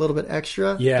can make a little bit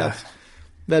extra,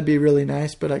 that'd be really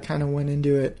nice. But I kind of went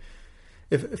into it.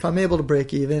 If I'm able to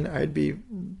break even, I'd be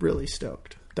really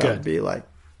stoked. That would be like,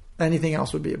 anything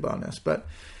else would be a bonus. But,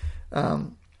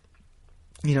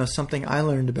 something I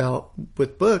learned about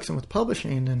with books and with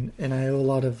publishing, and I owe a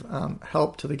lot of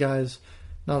help to the guys,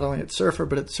 not only at Surfer,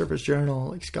 but at the Surfer's Journal,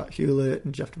 like Scott Hewlett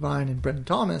and Jeff Devine and Brendan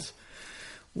Thomas,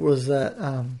 was that,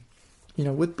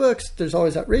 with books, there's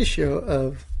always that ratio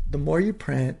of the more you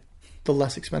print, the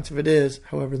less expensive it is.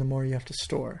 However, the more you have to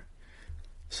store.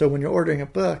 So when you're ordering a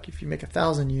book, if you make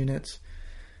 1,000 units,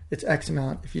 it's X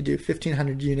amount. If you do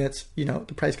 1,500 units,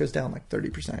 the price goes down like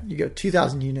 30%. You go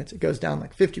 2,000 units, it goes down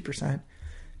like 50%.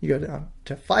 You go down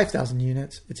to 5,000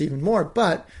 units, it's even more.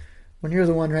 But when you're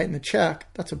the one writing the check,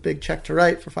 that's a big check to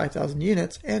write for 5,000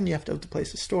 units, and you have to have the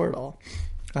place to store it all.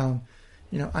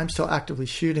 I'm still actively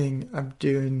shooting.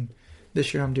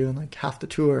 This year I'm doing like half the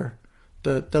tour,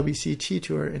 the WCT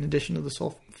tour, in addition to the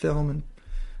Soul Film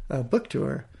and book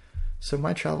tour. So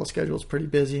my travel schedule is pretty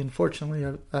busy. And fortunately,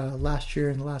 last year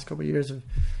and the last couple of years,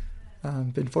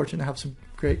 I've been fortunate to have some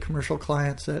great commercial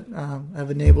clients that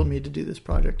have enabled me to do this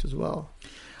project as well.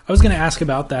 I was going to ask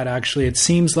about that, actually. It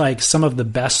seems like some of the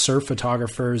best surf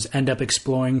photographers end up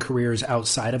exploring careers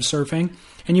outside of surfing.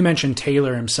 And you mentioned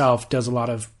Taylor himself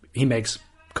he makes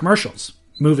commercials,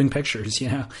 moving pictures,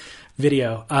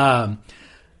 video.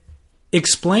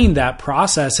 Explain that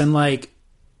process. And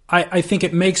I think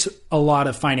it makes a lot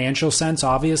of financial sense.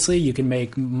 Obviously, you can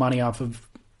make money off of,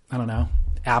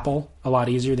 Apple a lot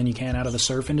easier than you can out of the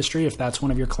surf industry if that's one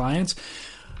of your clients.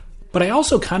 But I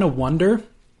also kind of wonder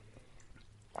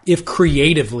if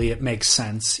creatively it makes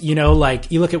sense. You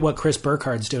look at what Chris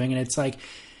Burkhart's doing, and it's like,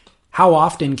 how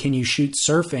often can you shoot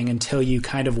surfing until you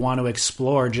kind of want to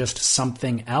explore just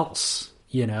something else?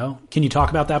 Can you talk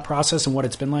about that process and what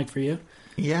it's been like for you?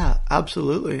 Yeah,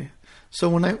 absolutely. So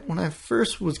when I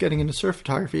first was getting into surf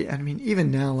photography,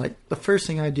 even now, like the first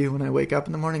thing I do when I wake up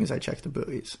in the morning is I check the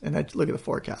buoys and I look at the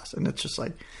forecast, and it's just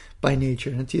like by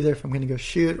nature. And it's either if I'm going to go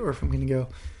shoot or if I'm going to go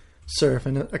surf.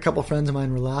 And a couple of friends of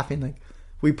mine were laughing, like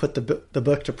we put the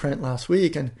book to print last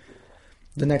week, and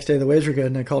the next day the waves were good.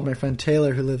 And I called my friend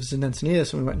Taylor, who lives in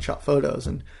Encinitas, and we went and shot photos.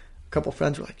 And a couple of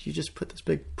friends were like, "You just put this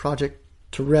big project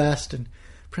to rest and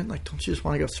print. Like, don't you just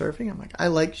want to go surfing?" I'm like, I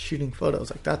like shooting photos.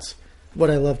 Like that's what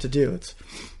I love to do.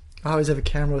 I always have a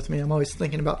camera with me. I'm always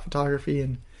thinking about photography,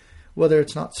 and whether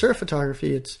it's not surf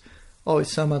photography, it's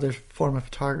always some other form of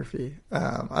photography.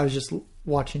 I was just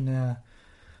watching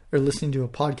or listening to a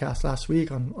podcast last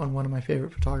week on one of my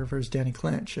favorite photographers, Danny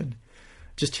Clinch, and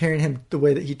just hearing him, the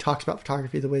way that he talks about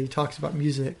photography, the way he talks about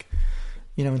music,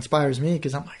 you know, inspires me,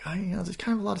 because I'm like, oh, you know, there's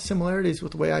kind of a lot of similarities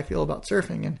with the way I feel about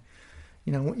surfing. And,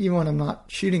 you know, even when I'm not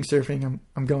shooting surfing,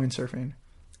 I'm going surfing.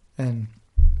 And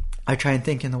I try and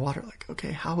think in the water, like,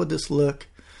 okay, how would this look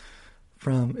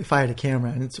from if I had a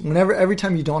camera? And it's every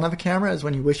time you don't have a camera is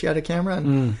when you wish you had a camera.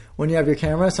 And when you have your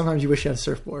camera, sometimes you wish you had a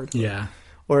surfboard. Yeah.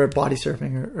 Or body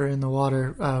surfing or in the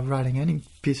water, riding any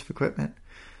piece of equipment.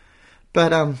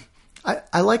 But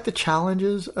I like the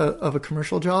challenges of a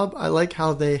commercial job. I like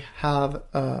how they have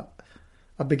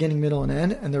a beginning, middle, and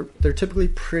end, and they're typically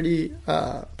pretty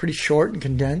short and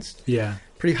condensed. Yeah.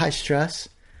 Pretty high stress.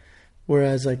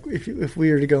 Whereas, like, if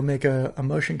we were to go make a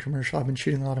motion commercial, I've been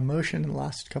shooting a lot of motion in the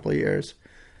last couple of years.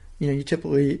 You know, you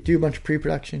typically do a bunch of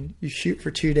pre-production, you shoot for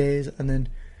 2 days, and then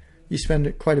you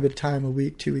spend quite a bit of time, a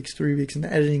week, 2 weeks, 3 weeks in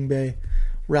the editing bay,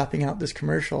 wrapping out this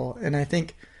commercial. And I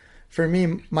think, for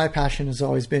me, my passion has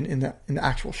always been in the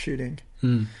actual shooting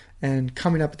and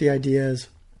coming up with the ideas,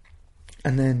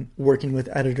 and then working with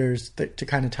editors to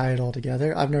kind of tie it all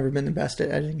together. I've never been the best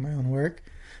at editing my own work.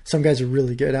 Some guys are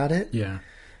really good at it. Yeah.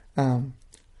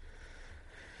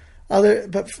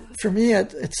 But for me,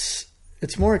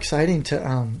 it's more exciting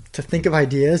to think of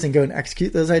ideas and go and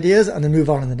execute those ideas and then move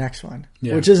on to the next one,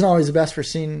 which isn't always the best for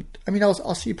seeing. I mean,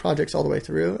 I'll see projects all the way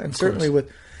through, and certainly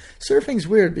with surfing's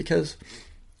weird because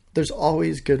there's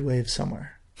always good waves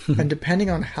somewhere, and depending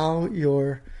on how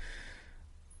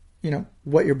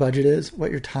what your budget is, what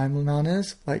your time amount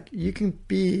is, like you can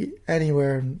be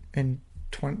anywhere in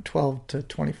 12 to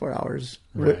 24 hours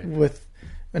with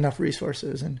enough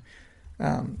resources. And,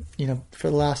 for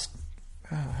the last,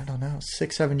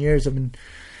 6-7 years,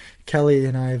 Kelly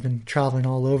and I have been traveling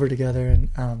all over together,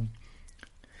 and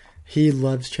he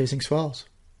loves chasing swells,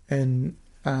 and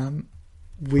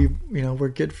we're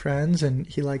good friends, and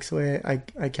he likes the way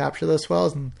I capture those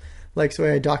swells and likes the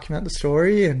way I document the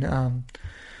story. And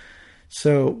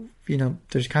so,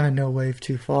 there's kind of no wave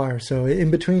too far. So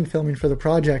in between filming for the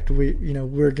project,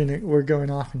 we're going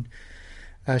off and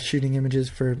shooting images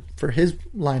for his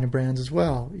line of brands as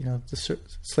well. The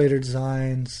Slater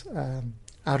Designs,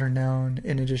 Outer Known,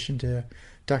 in addition to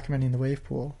documenting the wave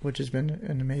pool, which has been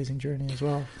an amazing journey as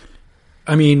well.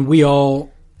 I mean, we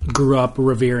all grew up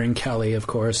revering Kelly, of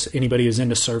course. Anybody who's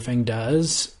into surfing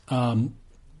does.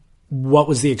 What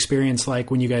was the experience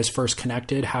like when you guys first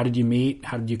connected? How did you meet?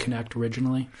 How did you connect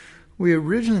originally? We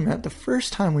originally met, the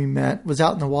first time we met was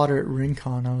out in the water at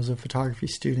Rincon. I was a photography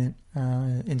student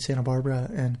in Santa Barbara,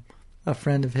 and a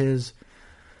friend of his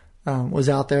was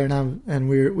out there, and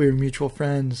we were mutual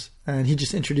friends, and he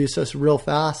just introduced us real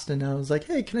fast, and I was like,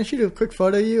 hey, can I shoot a quick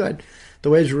photo of you? The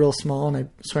waves were real small, and I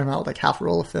swam out with like half a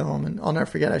roll of film, and I'll never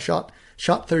forget, I shot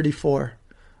 34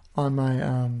 on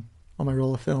my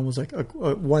roll of film. Was like a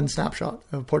one snapshot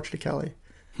of Portrait of Kelly.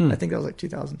 I think that was like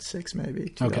 2006, maybe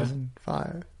 2005.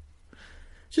 Okay.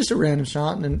 Just a random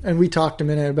shot, and we talked a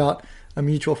minute about a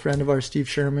mutual friend of ours, Steve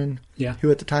Sherman,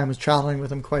 who at the time was traveling with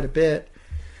him quite a bit.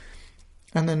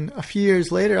 And then a few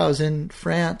years later, I was in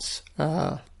France.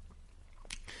 About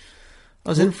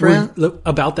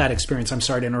that experience, I'm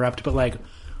sorry to interrupt, but like,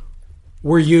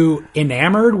 were you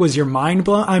enamored? Was your mind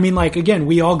blown? I mean, like, again,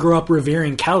 we all grew up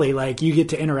revering Kelly. Like, you get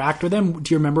to interact with him.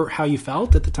 Do you remember how you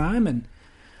felt at the time? And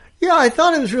yeah, I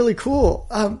thought it was really cool.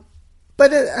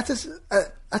 But at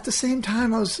the same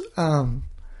time,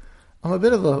 I'm a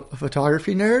bit of a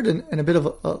photography nerd and a bit of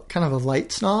a kind of a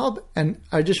light snob. And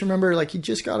I just remember, like, he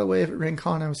just got away at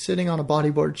Rincon. I was sitting on a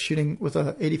bodyboard shooting with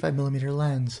a 85 millimeter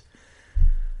lens,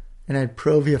 and I had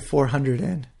Provia 400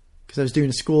 in, because I was doing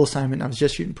a school assignment and I was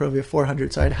just shooting Provia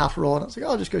 400. So I had half a roll, and I was like,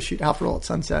 I'll just go shoot half a roll at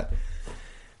sunset.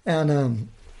 And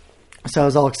so I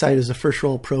was all excited. It was the first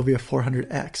roll of Provia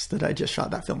 400X that I just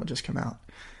shot. That film had just come out.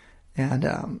 And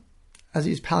as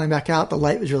he was paddling back out, the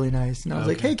light was really nice. And I was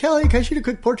like, hey, Kelly, can I shoot a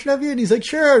quick portrait of you? And he's like,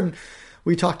 sure. And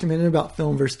we talked a minute about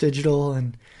film versus digital.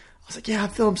 And I was like, yeah,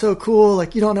 film's so cool.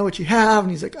 Like, you don't know what you have.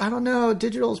 And he's like, I don't know.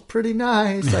 Digital's pretty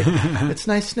nice. Like, it's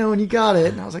nice to know when you got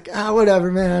it. And I was like,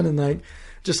 whatever, man. And like,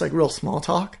 just like real small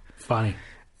talk. Funny.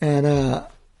 And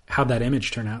how'd that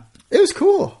image turn out? It was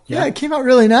cool. Yeah, it came out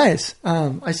really nice.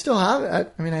 I still have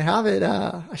it. I have it.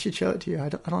 I should show it to you. I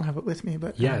don't have it with me,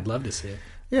 but yeah, I'd love to see it.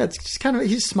 Yeah, it's just kind of,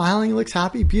 he's smiling, looks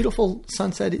happy, beautiful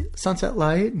sunset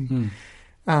light. And,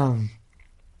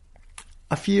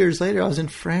 a few years later, I was in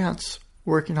France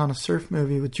working on a surf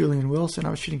movie with Julian Wilson. I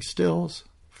was shooting stills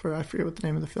for, I forget what the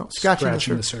name of the film, Scratching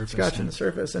the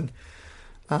Surface. And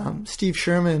Steve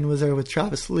Sherman was there with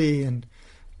Travis Lee, and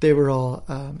they were all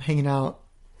hanging out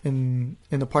in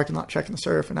the parking lot checking the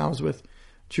surf, and I was with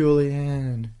Julian,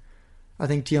 and I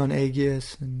think Dion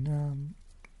Agius and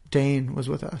Dane was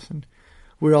with us, and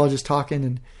we were all just talking,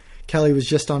 and Kelly was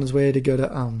just on his way to go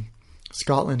to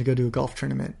Scotland to go to a golf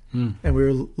tournament. And we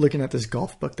were looking at this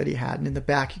golf book that he had, and in the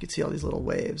back you could see all these little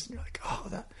waves, and you're like, oh,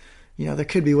 that, you know, there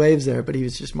could be waves there, but he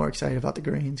was just more excited about the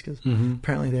greens because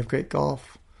apparently they have great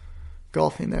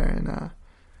golfing there. And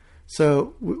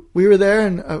so we were there,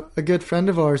 and a good friend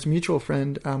of ours, mutual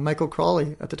friend, Michael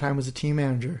Crawley, at the time was a team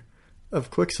manager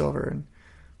of Quiksilver, and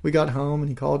we got home and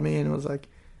he called me and was like,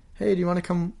 hey, do you want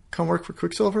to come work for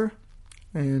Quiksilver?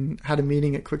 And had a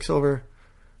meeting at Quiksilver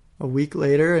a week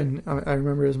later, and I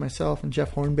remember it was myself and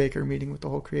Jeff Hornbaker meeting with the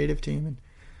whole creative team. And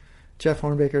Jeff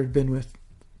Hornbaker had been with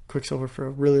Quiksilver for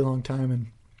a really long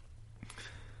time,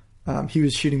 and he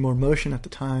was shooting more motion at the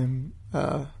time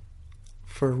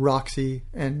for Roxy,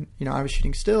 and you know, I was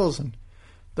shooting stills. And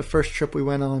the first trip we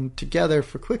went on together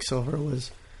for Quiksilver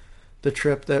was the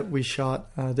trip that we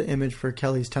shot the image for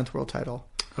Kelly's 10th world title.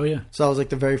 Oh yeah. So that was like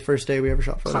the very first day we ever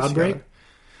shot photos together. Cloudbreak?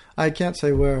 I can't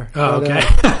say where. Oh, but,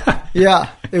 okay. Yeah,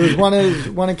 it was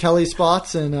one of Kelly's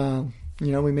spots, and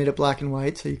you know, we made it black and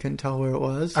white so you couldn't tell where it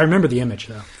was. I remember the image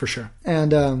though, for sure.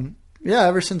 And yeah,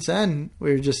 ever since then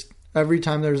we were just, every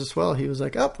time there was a swell, he was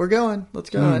like, "Up, we're going, let's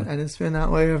go," and it's been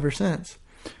that way ever since.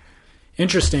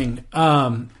 Interesting.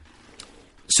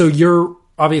 So you're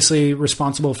obviously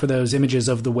responsible for those images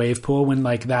of the wave pool when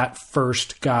like that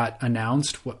first got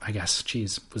announced. I guess,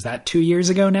 was that 2 years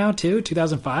ago now too?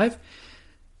 2005?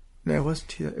 No, it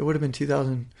wasn't. It would have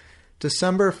been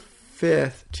December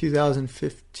 5th,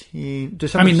 2015.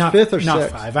 December 5th or 6th? Not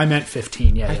 5. I meant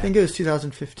 15. Yeah, I think it was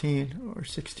 2015 or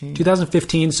 16.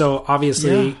 2015. So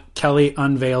obviously Kelly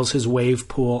unveils his wave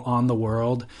pool on the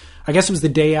world. I guess it was the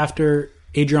day after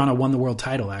Adriano won the world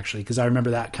title, actually, because I remember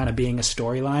that kind of being a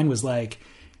storyline, was like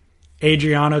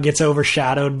Adriano gets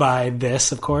overshadowed by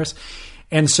this, of course.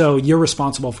 And so you're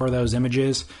responsible for those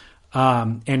images.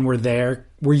 And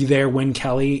were you there when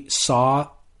Kelly saw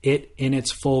it in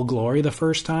its full glory the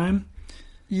first time?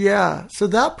 Yeah. So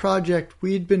that project,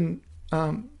 we'd been,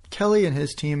 Kelly and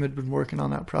his team had been working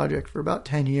on that project for about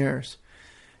 10 years.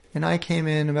 And I came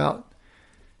in about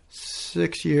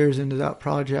 6 years into that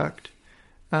project.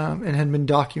 And had been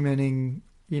documenting,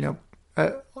 you know,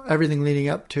 everything leading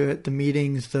up to it, the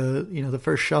meetings, the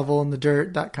first shovel in the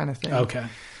dirt, that kind of thing. Okay.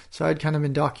 So I'd kind of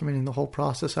been documenting the whole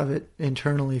process of it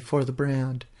internally for the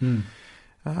brand.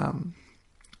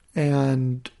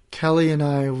 And Kelly and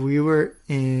I, we were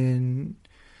in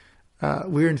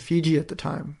Fiji at the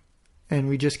time, and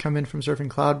we just come in from surfing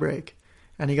Cloudbreak,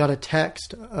 and he got a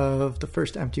text of the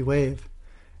first empty wave,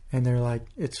 and they're like,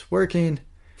 "It's working."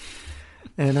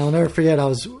 And I'll never forget,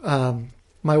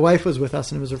 my wife was with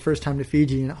us, and it was her first time to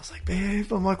Fiji. And I was like,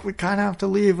 "Babe, we kind of have to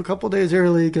leave a couple days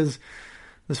early because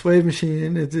this wave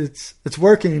machine, it's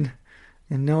working,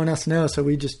 and no one else knows." So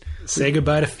we just say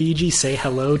goodbye to Fiji, say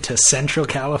hello to Central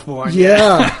California.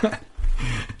 Yeah.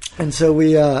 And so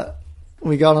we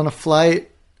got on a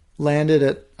flight, landed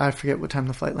at, I forget what time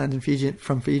the flight landed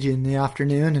from Fiji in the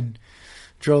afternoon, and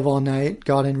drove all night,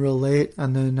 got in real late,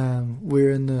 and then we were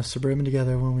in the Suburban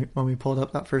together when we pulled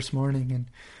up that first morning. And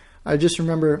I just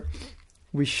remember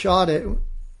we shot it.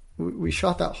 We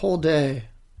shot that whole day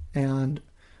and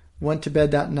went to bed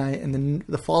that night. And then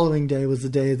the following day was the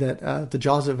day that the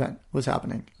Jaws event was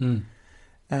happening, in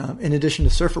addition to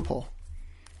Surfer Pole.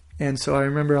 And so I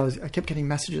remember I kept getting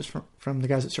messages from the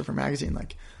guys at Surfer Magazine,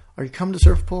 like, "Are you coming to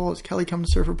Surfer Pole? Is Kelly coming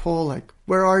to Surfer Pole? Like,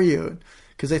 where are you?"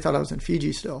 Because they thought I was in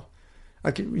Fiji still.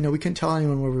 We couldn't tell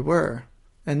anyone where we were.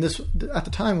 And this, at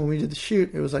the time when we did the shoot,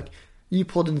 it was like, you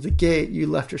pulled into the gate, you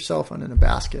left your cell phone in a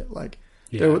basket. Like,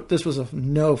 this was a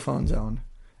no phone zone.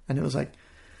 And it was like,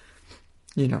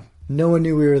 you know, no one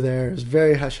knew we were there. It was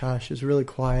very hush hush. It was really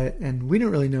quiet. And we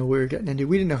didn't really know what we were getting into.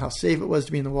 We didn't know how safe it was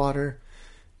to be in the water.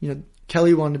 You know,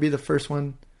 Kelly wanted to be the first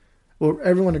one. Well,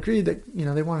 everyone agreed that, you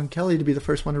know, they wanted Kelly to be the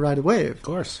first one to ride a wave. Of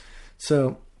course.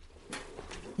 So,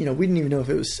 you know, we didn't even know if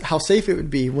it was how safe it would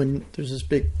be when there's this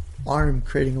big arm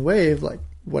creating a wave, like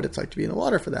what it's like to be in the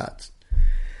water for that.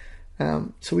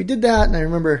 So we did that, and I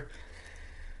remember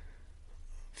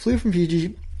flew from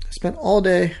Fiji, spent all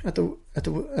day at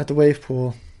the wave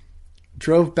pool,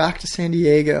 drove back to San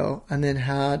Diego, and then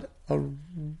had a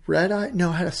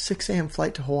had a 6 a.m.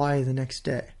 flight to Hawaii the next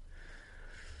day.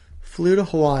 Flew to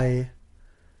Hawaii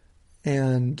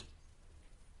and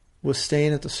was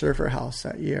staying at the Surfer House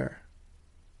that year.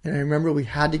 And I remember we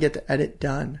had to get the edit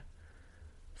done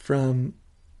from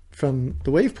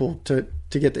the wave pool to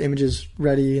get the images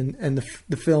ready and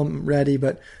the film ready.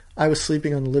 But I was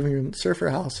sleeping on the living room at the Surfer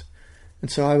House. And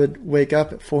so I would wake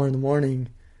up at 4 a.m.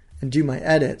 and do my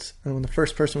edits. And when the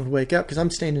first person would wake up, because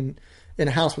I'm staying in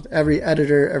a house with every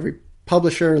editor, every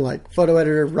publisher, like photo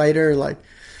editor, writer, like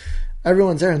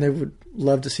everyone's there and they would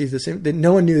love to see this.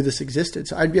 No one knew this existed.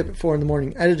 So I'd be up at 4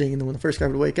 a.m. editing, and then when the first guy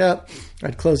would wake up,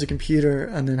 I'd close the computer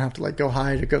and then have to like go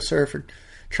hide or go surf or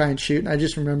try and shoot. And I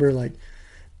just remember like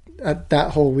at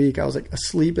that whole week, I was like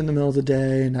asleep in the middle of the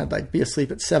day, and I'd like be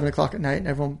asleep at 7 o'clock at night, and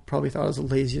everyone probably thought I was the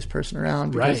laziest person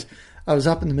around because I was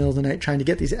up in the middle of the night trying to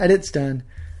get these edits done,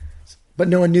 but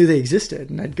no one knew they existed.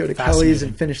 And I'd go to Kelly's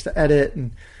and finish the edit.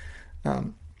 And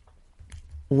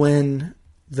when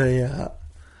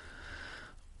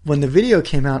the video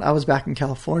came out, I was back in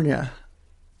California,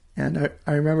 and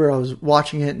I remember I was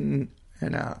watching it, and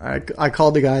I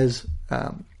called the guys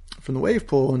from the wave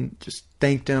pool and just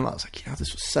thanked them. I was like,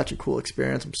 this was such a cool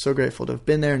experience. I'm so grateful to have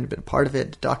been there and been a part of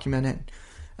it, to document it.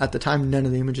 At the time, none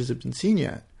of the images had been seen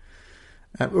yet.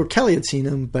 Or Kelly had seen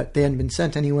them, but they hadn't been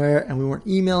sent anywhere, and we weren't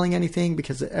emailing anything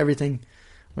because everything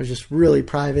was just really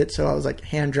private. So I was like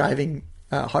hand driving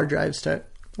hard drives to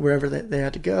wherever they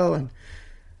had to go. And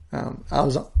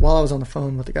while I was on the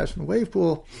phone with the guys from the wave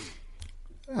pool,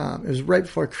 it was right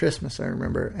before Christmas, I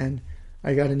remember, and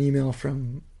I got an email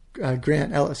from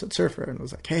Grant Ellis at Surfer, and it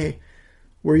was like, hey,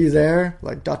 were you there?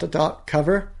 Like ...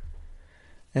 cover.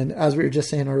 And as we were just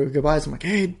saying our goodbyes, I'm like,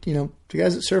 hey, the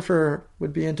guys at Surfer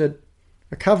would be into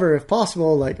a cover if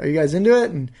possible. Like, are you guys into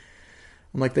it? And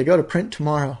I'm like, they go to print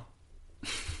tomorrow.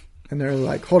 And they're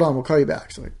like, hold on, we'll call you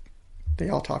back. So like, they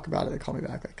all talk about it. They call me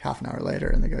back like half an hour later,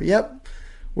 and they go, yep,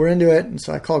 we're into it. And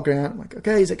so I called Grant. I'm like,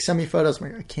 okay. He's like, send me photos.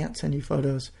 I'm like, I can't send you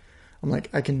photos. I'm like,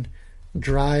 I can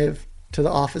drive to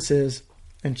the offices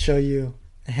and show you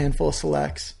a handful of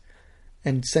selects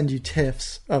and send you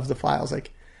TIFFs of the files.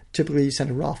 Like, typically you send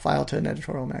a raw file to an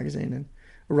editorial magazine, and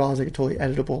a raw is like a totally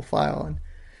editable file. And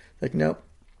like, nope.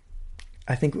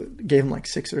 I think we gave him like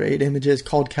 6 or 8 images,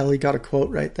 called Kelly, got a quote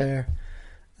right there.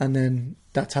 And then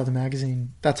that's how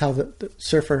the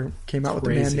Surfer came out with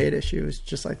the Man-Made issue. It was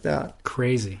just like that.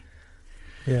 Crazy.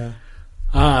 Yeah.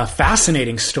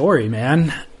 Fascinating story,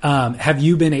 man. Have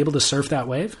you been able to surf that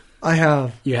wave? I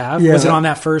have. You have? Yeah. Was it on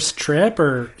that first trip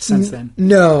or since then?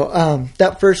 No.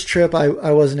 That first trip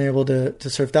I wasn't able to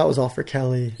surf. That was all for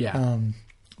Kelly. Yeah.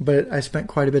 But I spent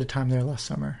quite a bit of time there last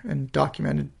summer and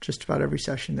documented just about every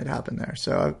session that happened there.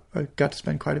 So I got to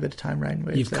spend quite a bit of time riding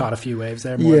waves. You've there. caught a few waves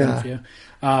there, more than a few.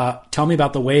 Tell me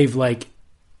about the wave. Like,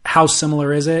 how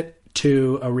similar is it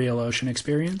to a real ocean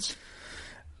experience?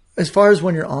 As far as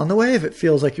when you're on the wave, it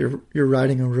feels like you're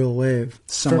riding a real wave.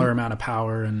 Similar amount of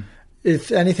power, and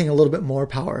if anything, a little bit more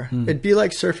power. It'd be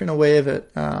like surfing a wave at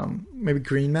maybe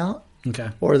Greenmount, okay,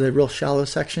 or the real shallow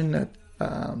section at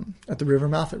the river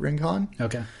mouth at Rincon.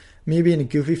 Okay. Maybe in a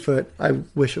Goofy Foot, I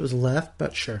wish it was left,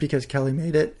 but sure, because Kelly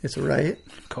made it, it's a right.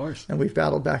 Of course. And we've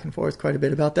battled back and forth quite a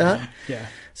bit about that. Yeah.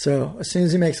 So as soon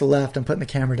as he makes a left, I'm putting the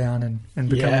camera down and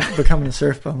becoming a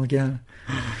surf bum again.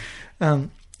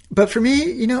 But for me,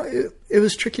 it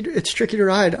was tricky. It's tricky to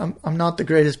ride. I'm not the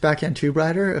greatest backhand tube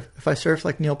rider. If I surf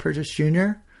like Neil Purchase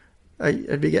Jr.,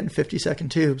 I'd be getting 50-second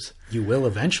tubes. You will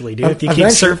eventually, dude, if you keep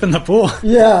surfing the pool.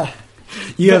 Yeah.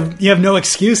 You have no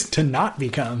excuse to not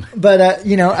become. But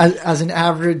as an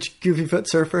average Goofy Foot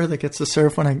surfer that gets to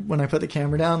surf when I put the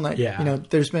camera down,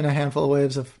 there's been a handful of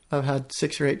waves I've had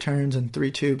 6 or 8 turns and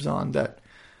 3 tubes on that,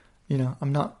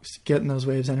 I'm not getting those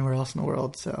waves anywhere else in the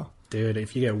world. So, dude,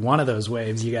 if you get one of those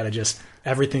waves, you got to just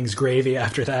everything's gravy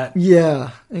after that.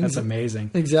 Yeah, that's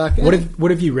amazing. Exactly.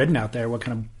 What have you ridden out there? What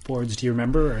kind of boards do you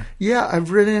remember? Or? Yeah,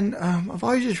 I've ridden. I've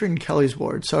always just ridden Kelly's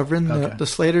board. So I've ridden the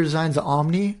Slater Designs, the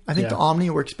Omni. I think the Omni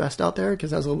works best out there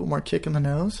because it has a little bit more kick in the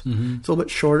nose. Mm-hmm. It's a little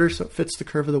bit shorter, so it fits the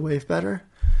curve of the wave better.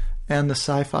 And the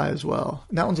Sci-Fi as well.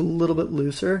 And that one's a little bit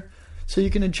looser, so you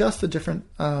can adjust the different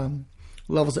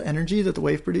levels of energy that the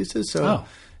wave produces. So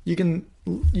you can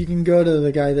go to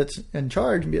the guy that's in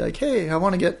charge and be like, hey, I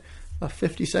want to get a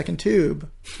 50-second tube.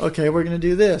 Okay, we're going to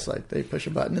do this. Like, they push a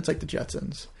button. It's like the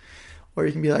Jetsons. Or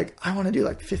you can be like, I want to do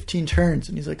like 15 turns.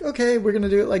 And he's like, okay, we're going to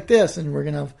do it like this. And we're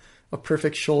going to have a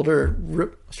perfect shoulder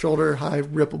high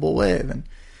rippable wave. And,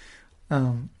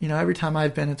 every time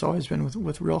I've been, it's always been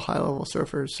with real high level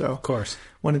surfers. So of course,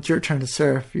 when it's your turn to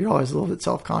surf, you're always a little bit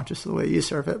self-conscious of the way you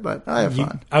surf it, but I have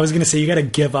fun. I was going to say, you got to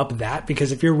give up that,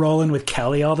 because if you're rolling with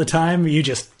Kelly all the time,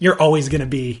 you're always going to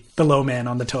be the low man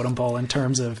on the totem pole in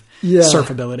terms of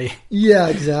surfability. Yeah,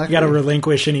 exactly. You got to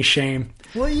relinquish any shame.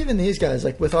 Well, even these guys,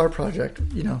 like with our project,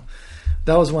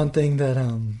 that was one thing that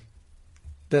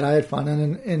I had fun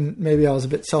in, and maybe I was a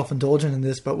bit self-indulgent in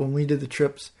this, but when we did the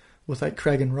trips with like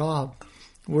Craig and Rob,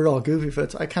 we're all Goofy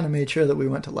Foots. I kind of made sure that we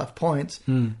went to left points,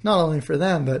 not only for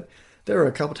them, but there were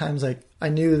a couple times like I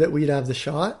knew that we'd have the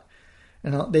shot,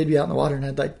 and they'd be out in the water, and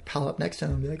I'd like pile up next to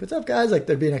them and be like, "What's up, guys?" Like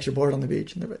there'd be an extra board on the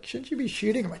beach, and they're like, "Shouldn't you be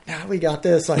shooting?" I'm like, "Nah, we got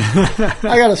this. Like,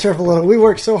 I got to surf a little. We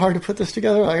worked so hard to put this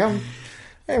together. Like, I'm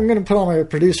going to put on my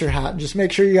producer hat and just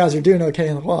make sure you guys are doing okay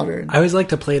in the water." And I always like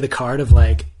to play the card of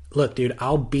like, look, dude,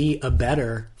 I'll be a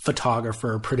better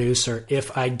photographer, producer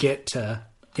if I get to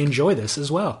enjoy this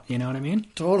as well. You know what I mean?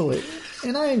 Totally.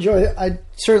 And I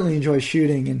certainly enjoy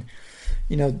shooting. And,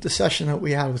 you know, the session that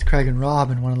we had with Craig and Rob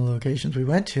in one of the locations we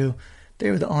went to, they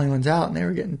were the only ones out, and they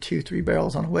were getting 2-3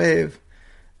 barrels on a wave,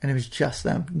 and it was just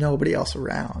them, nobody else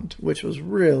around, which was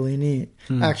really neat.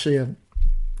 Actually,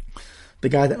 the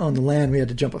guy that owned the land, we had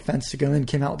to jump a fence to go in,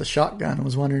 came out with a shotgun and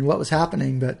was wondering what was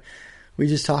happening, but we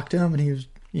just talked to him, and he was,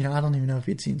 you know, I don't even know if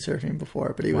he'd seen surfing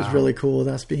before, but he was really cool with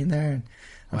us being there, and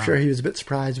I'm sure he was a bit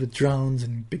surprised with drones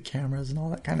and big cameras and all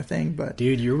that kind of thing. But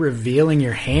dude, you're revealing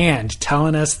your hand,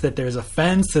 telling us that there's a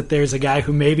fence, that there's a guy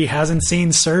who maybe hasn't seen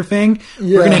surfing.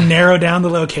 Yeah. We're going to narrow down the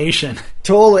location.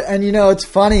 Totally. And, you know, it's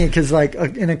funny because, like,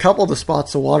 in a couple of the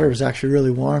spots, the water was actually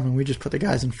really warm, and we just put the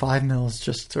guys in 5 mils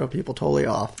just to throw people totally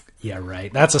off. Yeah,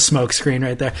 right. That's a smoke screen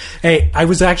right there. Hey, I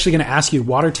was actually going to ask you,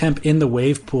 water temp in the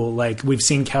wave pool. Like, we've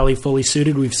seen Kelly fully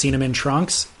suited. We've seen him in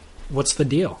trunks. What's the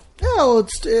deal? No,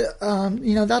 it's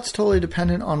you know, that's totally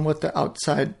dependent on what the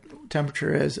outside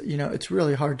temperature is. You know, it's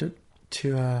really hard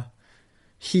to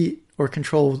heat or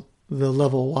control the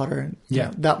level of water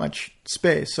in that much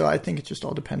space. So I think it's just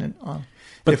all dependent on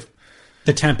if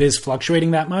the temp is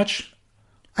fluctuating that much.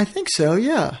 I think so.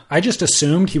 Yeah. I just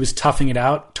assumed he was toughing it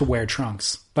out to wear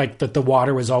trunks, like that the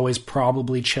water was always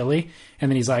probably chilly,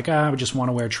 and then he's like, I would just want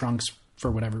to wear trunks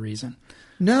for whatever reason.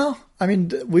 No, I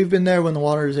mean, we've been there when the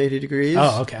water is 80 degrees.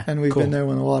 Oh, okay. And we've been there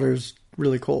when the water is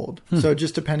really cold. So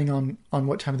just depending on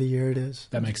what time of the year it is.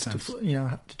 That makes sense. You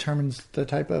know, determines the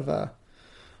type of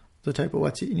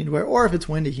wetsuit you need to wear. Or if it's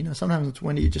windy, you know, sometimes it's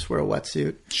windy, you just wear a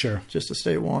wetsuit. Sure. Just to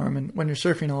stay warm. And when you're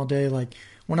surfing all day, like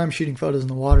when I'm shooting photos in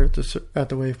the water at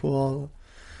the wave pool,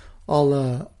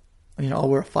 I'll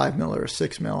wear a 5 mil or a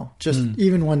 6 mil. Just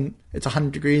even when it's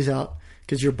 100 degrees out,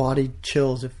 because your body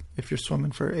chills if you're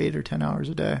swimming for 8 or 10 hours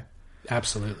a day.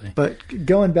 Absolutely. But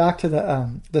going back to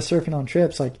the surfing on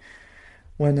trips, like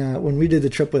when we did the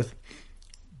trip with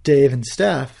Dave and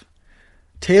Steph,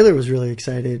 Taylor was really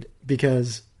excited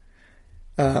because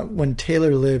when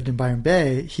Taylor lived in Byron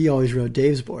Bay, he always rode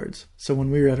Dave's boards. So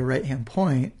when we were at a right-hand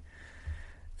point,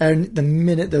 and the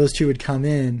minute those two would come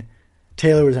in,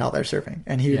 Taylor was out there surfing,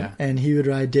 and he would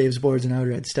ride Dave's boards, and I would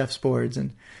ride Steph's boards,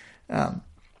 and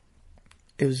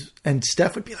and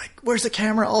Steph would be like, "Where's the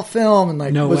camera? I'll film," and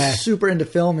like super into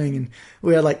filming, and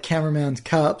we had like cameraman's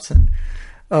cups, and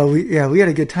we had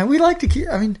a good time. We like to keep.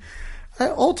 I mean,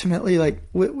 ultimately, like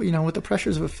with the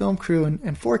pressures of a film crew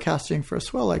and forecasting for a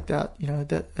swell like that, you know,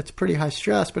 that's pretty high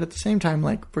stress. But at the same time,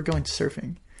 like we're going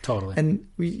surfing, totally, and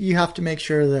you have to make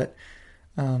sure that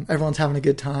everyone's having a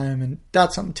good time, and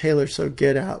that's something Taylor's so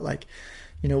good at. Like,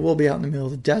 you know, we'll be out in the middle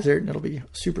of the desert, and it'll be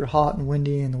super hot and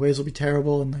windy, and the waves will be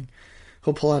terrible, and like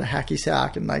he'll pull out a hacky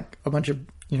sack and like a bunch of,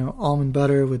 you know, almond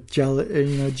butter with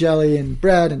jelly and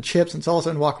bread and chips and salsa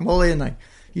and guacamole, and like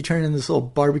you turn into this little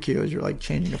barbecue as you're like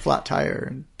changing a flat tire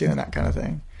and doing that kind of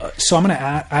thing. So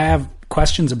I have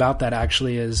questions about that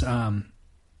actually. Is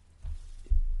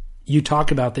you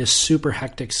talk about this super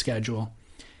hectic schedule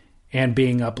and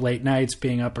being up late nights,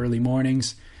 being up early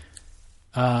mornings.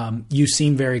 You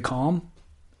seem very calm.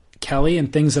 Kelly,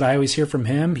 and things that I always hear from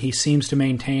him, he seems to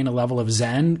maintain a level of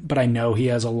zen, but I know he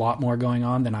has a lot more going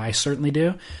on than I certainly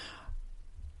do.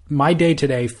 My day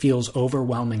today feels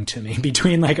overwhelming to me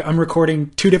between like I'm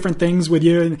recording 2 different things with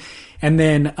you, and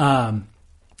then I'm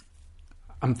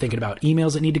thinking about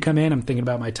emails that need to come in. I'm thinking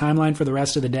about my timeline for the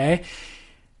rest of the day.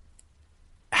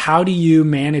 How do you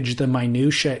manage the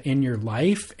minutia in your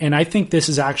life? And I think this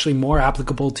is actually more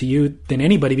applicable to you than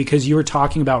anybody, because you were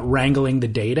talking about wrangling the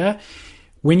data.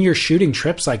 When you're shooting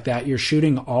trips like that, you're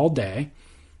shooting all day,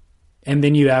 and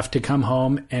then you have to come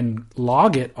home and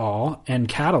log it all and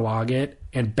catalog it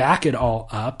and back it all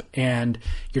up. And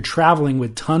you're traveling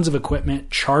with tons of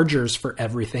equipment, chargers for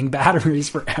everything, batteries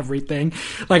for everything.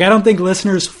 Like, I don't think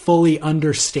listeners fully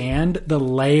understand the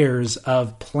layers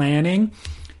of planning,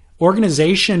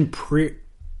 organization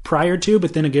prior to,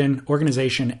 but then again,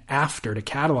 organization after to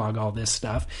catalog all this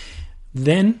stuff.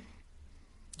 Then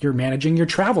you're managing your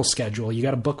travel schedule. You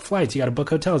got to book flights. You got to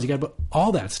book hotels. You got to book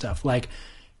all that stuff. Like,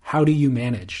 how do you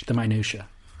manage the minutia?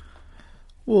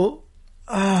 Well,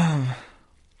 I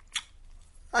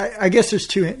guess there's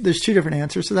two different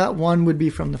answers to that. One would be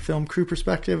from the film crew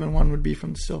perspective, and one would be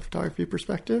from the still photography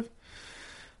perspective.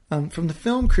 From the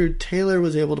film crew, Taylor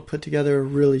was able to put together a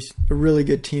really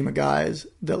good team of guys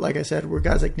that, like I said, were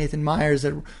guys like Nathan Myers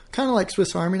that were kind of like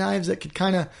Swiss Army knives that could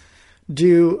kind of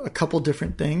do a couple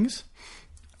different things.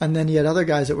 And then you had other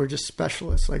guys that were just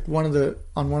specialists. Like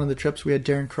on one of the trips, we had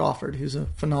Darren Crawford, who's a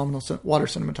phenomenal water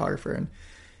cinematographer, and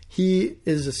he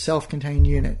is a self-contained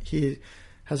unit. He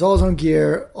has all his own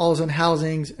gear, all his own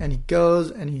housings, and he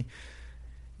goes and he,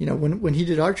 you know, when he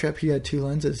did our trip, he had 2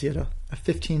 lenses. He had a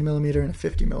 15 millimeter and a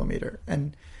 50 millimeter,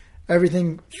 and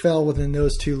everything fell within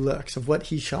those 2 looks of what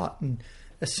he shot. And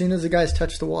as soon as the guys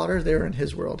touched the water, they were in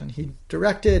his world, and he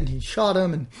directed and he shot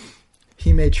them, and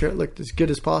he made sure it looked as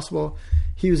good as possible.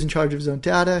 He was in charge of his own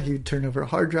data. He would turn over a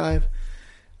hard drive.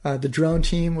 The drone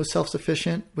team was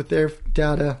self-sufficient with their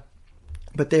data,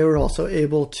 but they were also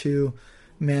able to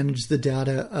manage the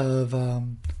data of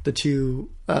the 2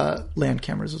 land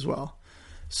cameras as well.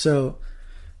 So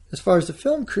as far as the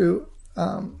film crew,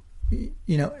 Andrew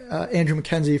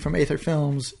McKenzie from Aether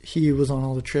Films, he was on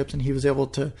all the trips and he was able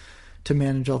to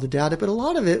manage all the data. But a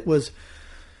lot of it was,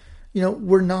 you know,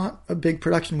 we're not a big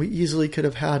production. We easily could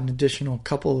have had an additional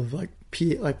couple of like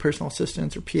personal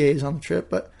assistants or PAs on the trip,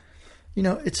 but you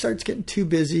know, it starts getting too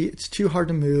busy. It's too hard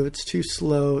to move. It's too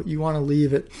slow. You want to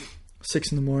leave at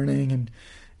 6 a.m. and,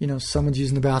 you know, someone's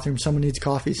using the bathroom. Someone needs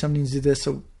coffee. Someone needs to do this.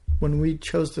 So when we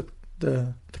chose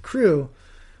the crew,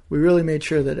 we really made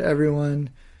sure that everyone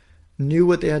knew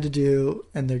what they had to do,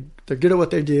 and they're good at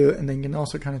what they do, and they can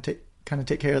also kind of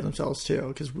take care of themselves too,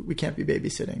 because we can't be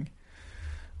babysitting.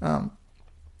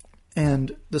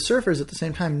 And the surfers at the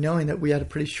same time, knowing that we had a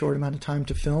pretty short amount of time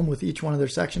to film with each one of their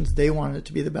sections, they wanted it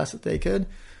to be the best that they could.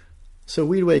 So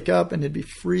we'd wake up and it'd be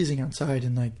freezing outside,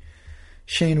 and like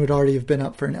Shane would already have been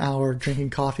up for an hour drinking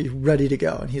coffee, ready to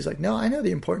go. And he's like, no, I know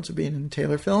the importance of being in a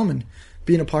Taylor film and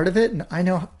being a part of it. And I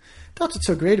know that's what's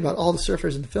so great about all the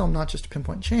surfers in the film, not just to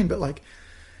pinpoint Shane, but like,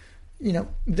 you know,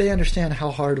 they understand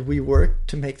how hard we work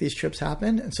to make these trips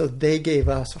happen. And so they gave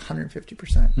us 150%.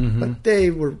 Mm-hmm. But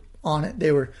they were on it.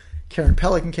 They were carrying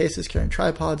Pelican cases, carrying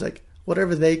tripods, like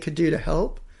whatever they could do to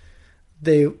help,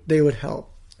 they would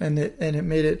help. And it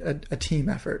made it a team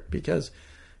effort, because,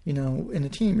 you know, in a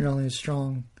team, you're only as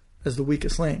strong as the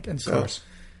weakest link. And so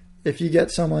if you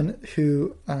get someone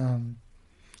who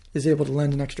is able to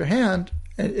lend an extra hand,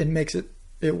 it makes it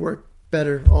work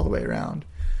better all the way around.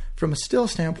 From a still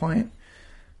standpoint,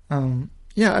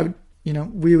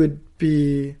 we would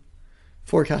be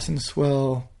forecasting the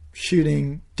swell,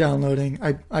 shooting, downloading.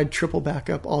 I'd triple back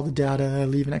up all the data. I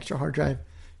leave an extra hard drive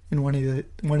in one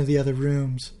of the other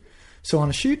rooms. So on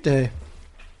a shoot day,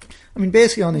 I mean,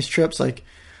 basically on these trips, like,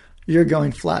 you're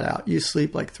going flat out. You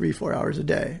sleep like 3-4 hours a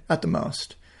day at the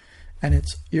most, and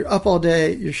you're up all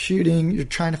day. You're shooting. You're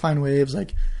trying to find waves.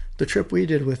 Like the trip we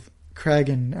did with Craig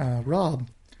and Rob,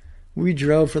 we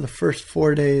drove for the first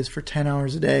 4 days for 10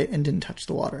 hours a day and didn't touch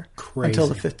the water. Crazy. Until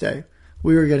the 5th day.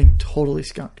 We were getting totally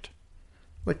skunked.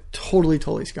 Like totally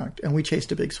skunked. And we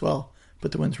chased a big swell,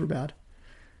 but the winds were bad.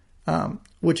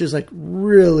 Which is like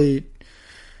really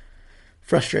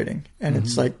frustrating. And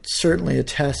it's like certainly a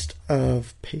test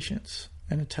of patience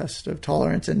and a test of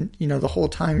tolerance. And, you know, the whole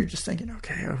time you're just thinking,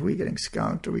 okay, are we getting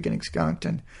skunked? Are we getting skunked?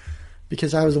 And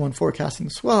because I was the one forecasting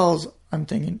the swells, I'm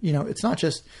thinking, you know, it's not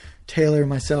just Taylor,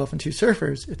 myself, and 2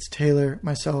 surfers. It's Taylor,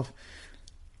 myself,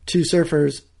 2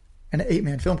 surfers, and an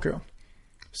 8-man film crew.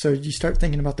 So you start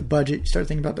thinking about the budget, you start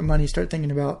thinking about the money, you start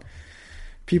thinking about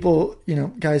people, you know,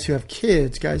 guys who have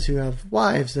kids, guys who have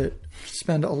wives that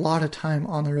spend a lot of time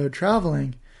on the road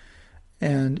traveling.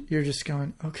 And you're just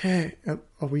going, okay,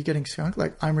 are we getting skunked?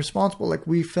 Like, I'm responsible. Like,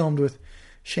 we filmed with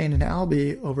Shane and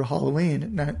Albie over Halloween.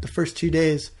 And the first 2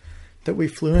 days that we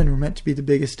flew in were meant to be the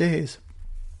biggest days.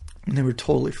 And they were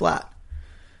totally flat.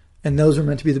 And those were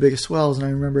meant to be the biggest swells. And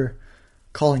I remember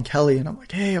calling Kelly and I'm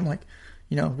like, hey,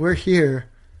 you know, we're here.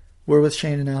 We're with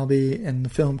Shane and Albie and the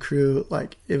film crew.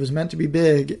 Like, it was meant to be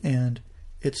big and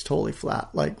it's totally flat.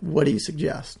 Like, what do you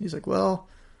suggest? He's like, well,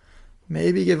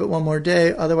 maybe give it one more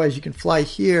day. Otherwise you can fly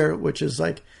here, which is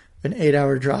like an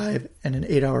 8-hour drive and an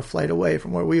 8-hour flight away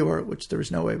from where we were, which there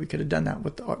was no way we could have done that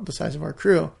with the size of our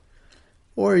crew.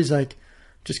 Or he's like,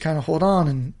 just kind of hold on.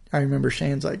 And I remember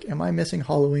Shane's like, am I missing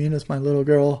Halloween with my little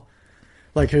girl?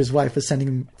 Like, his wife was sending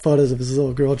him photos of his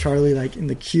little girl, Charlie, like in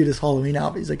the cutest Halloween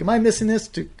outfit. He's like, am I missing this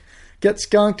to get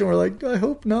skunked? And we're like, I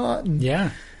hope not. And,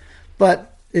 yeah.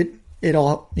 But it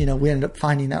all, you know, we ended up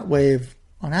finding that wave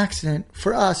on accident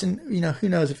for us. And, you know, who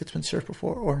knows if it's been surfed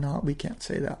before or not. We can't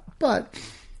say that. But,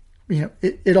 you know,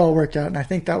 it all worked out. And I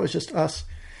think that was just us.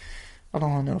 I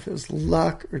don't know if it was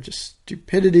luck or just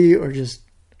stupidity or just,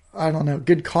 I don't know,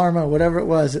 good karma, whatever it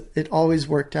was. It always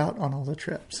worked out on all the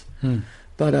trips.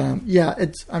 But yeah,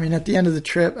 at the end of the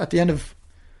trip, at the end of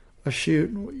a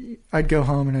shoot, I'd go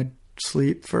home and I'd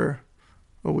sleep for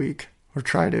a week, or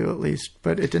try to at least,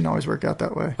 but it didn't always work out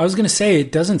that way. I was going to say,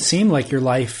 it doesn't seem like your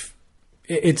life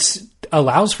it's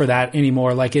allows for that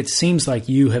anymore. Like, it seems like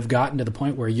you have gotten to the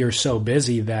point where you're so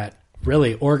busy that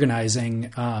really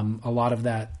organizing a lot of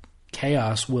that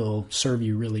chaos will serve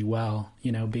you really well,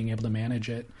 being able to manage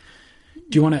it.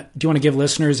 Do you want to give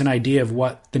listeners an idea of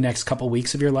what the next couple of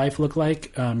weeks of your life look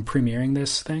like premiering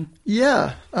this thing?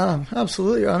 Yeah,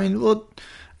 absolutely. I mean, well,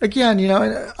 again,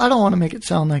 I don't want to make it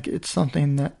sound like it's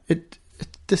something that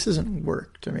this isn't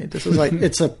work to me. This is like,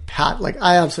 it's a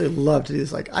I absolutely love to do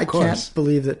this. Like, I can't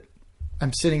believe that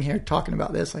I'm sitting here talking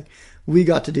about this. Like, we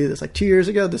got to do this. Like 2 years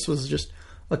ago, this was just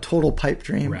a total pipe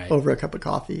dream over a cup of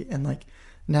coffee. And like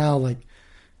now, like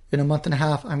in a month and a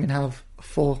half, I'm going to have a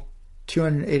full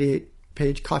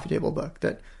 288-page coffee table book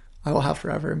that I will have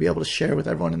forever and be able to share with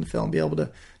everyone in the film, be able to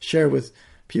share with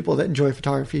people that enjoy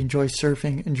photography, enjoy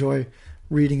surfing, enjoy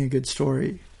reading a good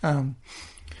story. I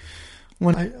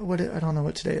don't know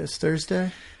what today is.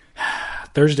 Thursday?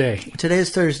 Thursday. Today is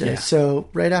Thursday. Yeah. So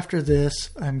right after this,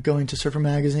 I'm going to Surfer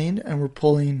Magazine, and we're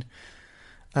pulling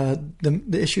the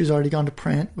issue's already gone to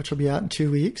print, which will be out in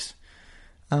 2 weeks.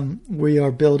 We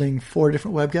are building 4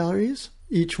 different web galleries,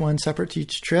 each one separate to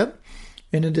each trip.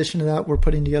 In addition to that, we're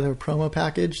putting together a promo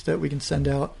package that we can send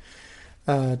out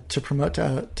to promote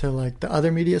to like the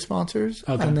other media sponsors.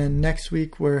 Okay. And then next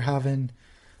week we're having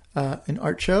an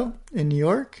art show in New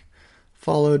York,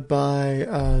 followed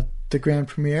by the grand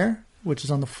premiere, which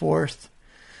is on the 4th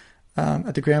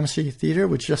at the Gramercy Theater,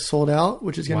 which just sold out,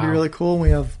 which is going to be really cool. We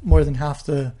have more than half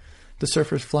the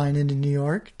surfers flying into New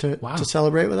York to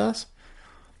celebrate with us.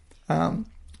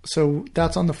 So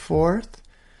that's on the 4th.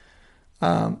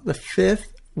 The 5th,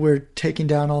 we're taking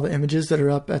down all the images that are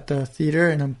up at the theater,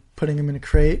 and I'm putting them in a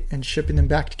crate and shipping them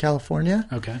back to California.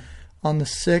 Okay. On the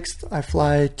 6th, I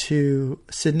fly to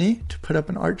Sydney to put up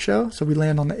an art show. So we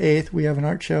land on the 8th. We have an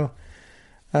art show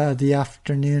the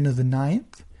afternoon of the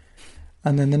 9th.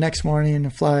 And then the next morning, I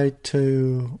fly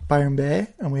to Byron Bay,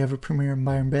 and we have a premiere in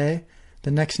Byron Bay.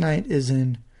 The next night is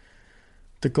in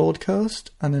the Gold Coast.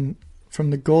 And then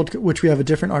from the which we have a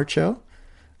different art show.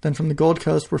 Then from the Gold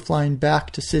Coast, we're flying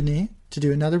back to Sydney to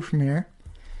do another premiere.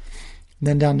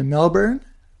 Then down to Melbourne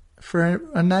for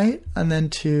a night, and then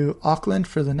to Auckland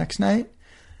for the next night.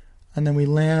 And then we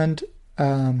land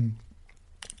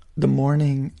the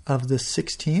morning of the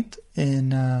 16th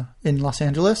in Los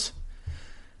Angeles,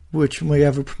 which we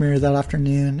have a premiere that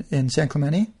afternoon in San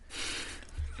Clemente.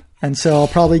 And so I'll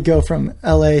probably go from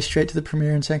LA straight to the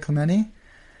premiere in San Clemente,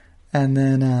 and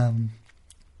then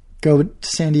go to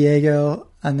San Diego.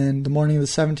 And then the morning of the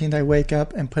 17th, I wake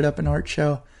up and put up an art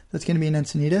show that's going to be in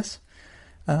Encinitas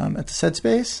at the Set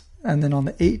Space. And then on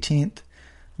the 18th,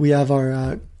 we have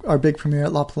our big premiere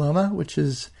at La Paloma, which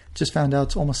is just found out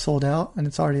it's almost sold out, and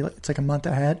it's like a month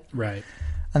ahead. Right.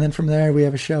 And then from there, we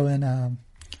have a show in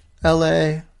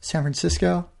LA, San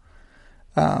Francisco.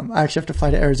 I actually have to fly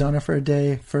to Arizona for a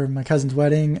day for my cousin's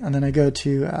wedding, and then I go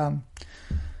to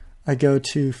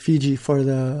Fiji for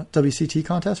the WCT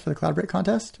contest, for the Cloud Break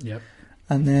contest. Yep.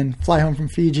 And then fly home from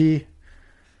Fiji,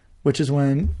 which is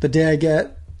when the day I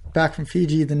get back from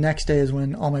Fiji, the next day is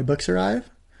when all my books arrive.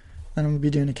 And I'm going to be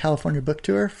doing a California book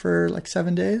tour for like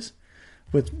 7 days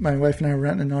with my wife, and I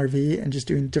renting an RV and just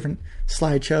doing different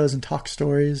slideshows and talk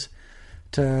stories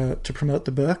to promote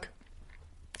the book.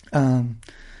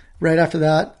 Right after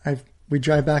that, we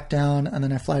drive back down, and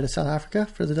then I fly to South Africa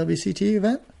for the WCT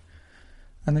event,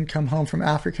 and then come home from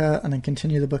Africa and then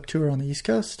continue the book tour on the East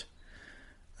Coast,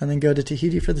 and then go to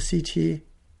Tahiti for the CT,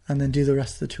 and then do the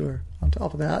rest of the tour on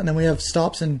top of that. And then we have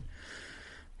stops in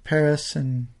Paris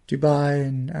and Dubai,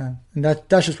 and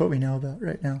that's just what we know about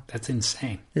right now. That's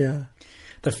insane. Yeah.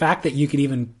 The fact that you could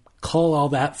even cull all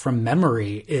that from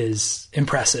memory is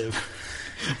impressive,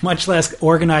 much less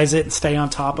organize it and stay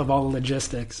on top of all the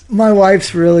logistics. My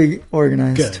wife's really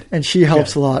organized. Good. And she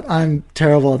helps a lot. I'm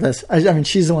terrible at this. I mean,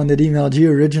 she's the one that emailed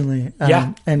you originally.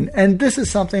 Yeah. And this is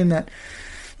something that,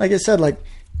 like I said, like,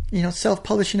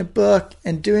 self-publishing a book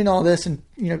and doing all this, and,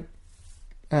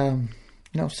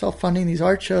 self-funding these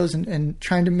art shows and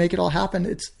trying to make it all happen.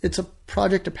 It's a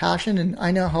project of passion, and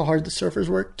I know how hard the surfers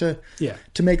work to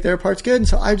make their parts good. And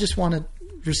so I just want to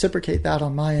reciprocate that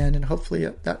on my end, and hopefully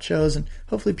that shows, and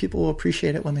hopefully people will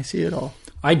appreciate it when they see it all.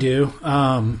 I do.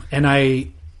 And I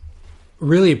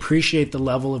really appreciate the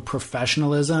level of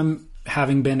professionalism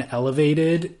having been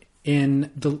elevated in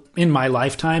my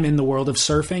lifetime in the world of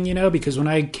surfing, because when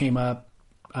I came up,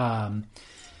 I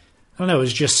don't know, it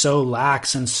was just so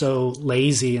lax and so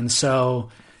lazy. And so,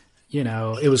 You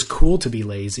know, it was cool to be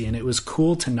lazy, and it was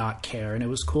cool to not care, and it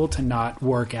was cool to not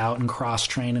work out and cross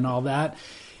train and all that.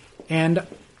 And,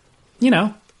 you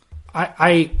know,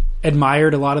 I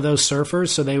admired a lot of those surfers,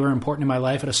 so they were important in my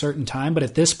life at a certain time. But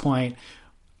at this point,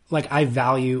 like, I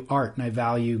value art and I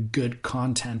value good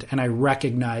content, and I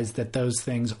recognize that those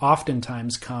things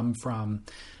oftentimes come from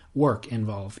work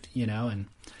involved, you know, and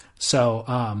so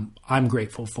I'm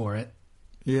grateful for it,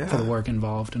 for the work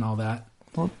involved and all that.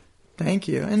 Well, thank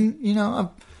you. And, you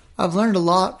know, I've learned a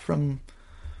lot from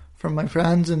my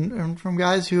friends and from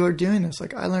guys who are doing this.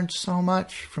 Like, I learned so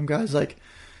much from guys like,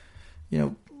 you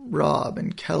know, Rob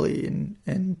and Kelly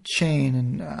and Shane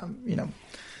and, you know,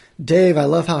 Dave. I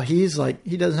love how he's like,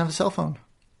 he doesn't have a cell phone.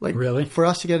 Like, really? For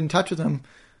us to get in touch with him,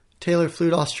 Taylor flew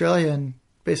to Australia and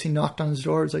basically knocked on his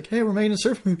door. It's like, hey, we're making a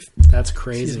surf movie. That's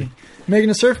crazy.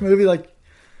 Making a surf movie. Like,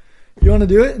 you want to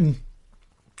do it? And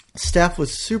Steph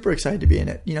was super excited to be in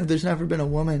it. You know, there's never been a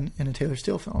woman in a Taylor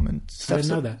Steele film, and I didn't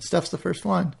know that. Steph's the first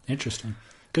one. Interesting.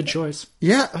 Good choice.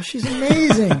 Yeah, she's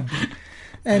amazing.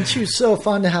 And she was so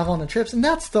fun to have on the trips. And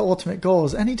that's the ultimate goal,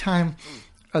 is anytime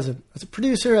as a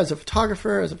producer, as a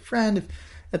photographer, as a friend, if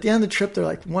at the end of the trip they're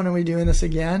like, when are we doing this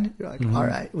again? You're like, all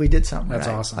right, we did something. That's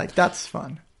right. awesome. Like, that's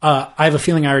fun. I have a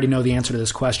feeling I already know the answer to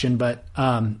this question, but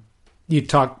you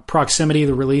talk proximity,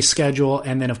 the release schedule,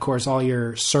 and then, of course, all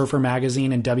your Surfer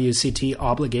Magazine and WCT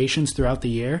obligations throughout the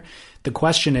year. The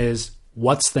question is,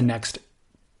 what's the next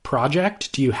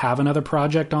project? Do you have another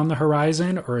project on the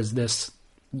horizon, or is this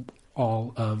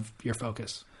all of your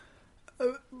focus?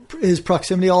 Is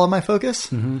proximity all of my focus?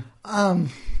 Mm-hmm.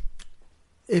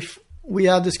 If we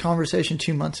had this conversation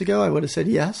 2 months ago, I would have said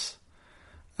yes.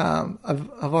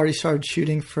 I've already started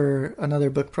shooting for another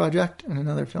book project and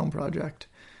another film project,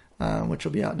 which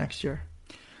will be out next year.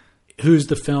 Who's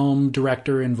the film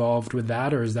director involved with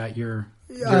that, or is that you're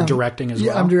directing as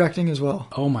well? Yeah, I'm directing as well.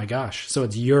 Oh my gosh. So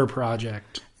it's your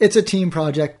project. It's a team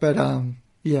project, but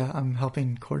yeah, I'm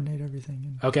helping coordinate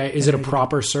everything. Okay. Is it a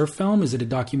proper surf film? Is it a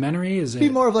documentary? Is it be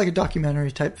more of like a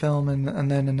documentary type film, and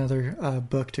then another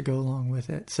book to go along with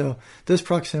it. So this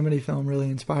proximity film really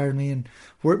inspired me, and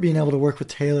being able to work with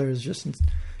Taylor is just,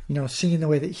 you know, seeing the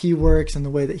way that he works and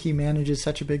the way that he manages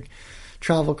such a big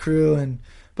travel crew.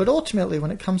 But ultimately,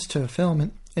 when it comes to a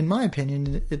film, in my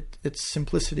opinion, it's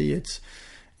simplicity.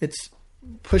 It's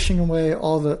pushing away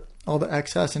all the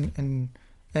excess, and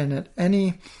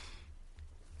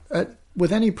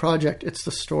with any project, it's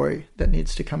the story that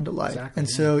needs to come to life. Exactly, and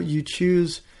so you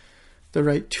choose the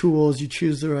right tools, you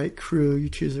choose the right crew, you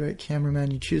choose the right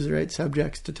cameraman, you choose the right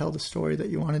subjects to tell the story that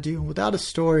you want to do. And without a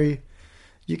story,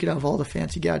 you could have all the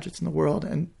fancy gadgets in the world,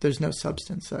 and there's no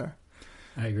substance there.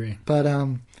 I agree. But,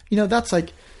 you know, that's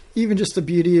like, even just the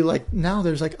beauty, like now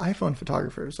there's like iPhone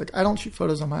photographers. Like, I don't shoot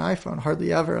photos on my iPhone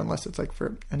hardly ever, unless it's like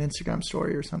for an Instagram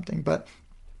story or something. But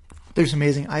there's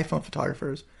amazing iPhone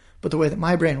photographers. But the way that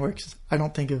my brain works is I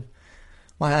don't think of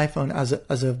my iPhone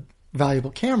as a valuable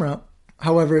camera.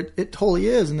 However, it totally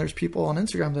is. And there's people on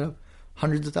Instagram that have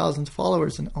hundreds of thousands of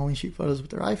followers and only shoot photos with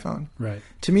their iPhone. Right.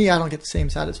 To me, I don't get the same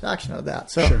satisfaction out of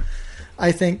that. So sure.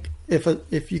 I think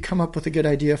if you come up with a good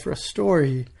idea for a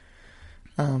story,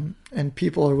 and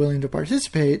people are willing to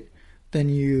participate, then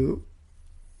you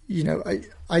know,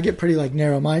 I get pretty like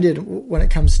narrow-minded when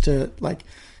it comes to like,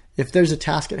 if there's a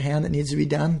task at hand that needs to be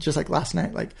done, just like last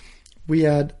night, like we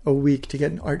had a week to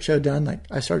get an art show done. Like,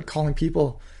 I started calling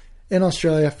people in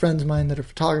Australia, friends of mine that are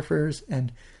photographers,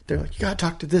 and they're like, you got to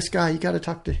talk to this guy, you got to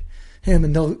talk to him,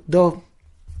 and they'll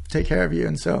take care of you.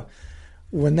 And so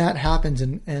when that happens,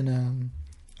 and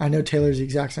I know Taylor's the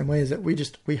exact same way, is that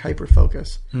we hyper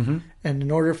focus. Mm-hmm. And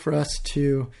in order for us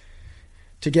to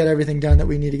get everything done that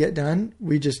we need to get done,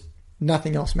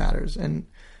 nothing else matters. And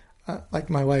like,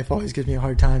 my wife always gives me a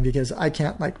hard time because I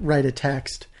can't like write a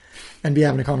text and be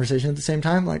having a conversation at the same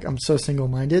time. Like, I'm so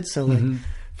single-minded. So like, mm-hmm.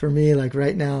 for me, like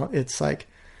right now, it's like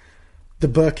the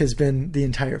book has been the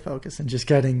entire focus, and just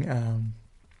getting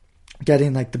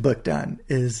like the book done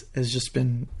is just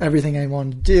been everything I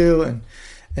wanted to do,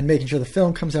 and making sure the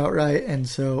film comes out right. And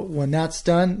so when that's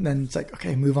done, then it's like,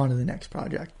 okay, move on to the next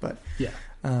project. But yeah,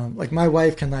 like my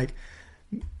wife can like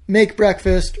make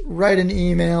breakfast, write an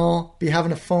email, be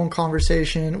having a phone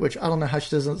conversation, which I don't know how she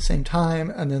does at the same time.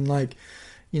 And then like,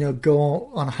 you know,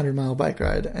 go on a 100-mile bike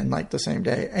ride and like the same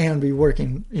day, and be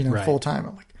working, you know, right. full time.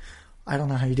 I'm like, I don't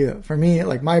know how you do it. For me,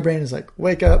 like my brain is like,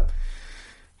 wake up,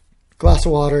 glass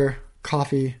of water,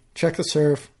 coffee, check the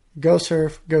surf, go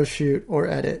shoot or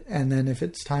edit. And then if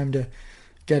it's time to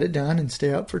get it done and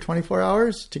stay up for 24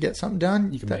 hours to get something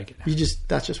done, you can make it.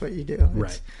 That's just what you do.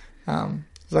 Right.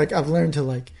 It's like, I've learned to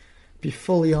like be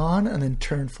fully on and then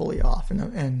turn fully off.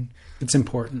 And it's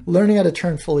important. Learning how to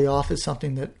turn fully off is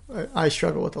something that I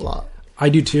struggle with a lot. I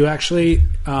do too, actually.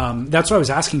 That's why I was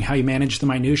asking how you manage the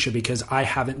minutia, because I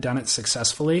haven't done it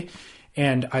successfully.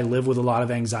 And I live with a lot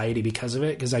of anxiety because of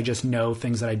it, because I just know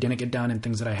things that I didn't get done and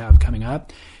things that I have coming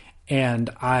up. And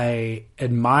I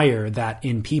admire that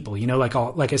in people. You know,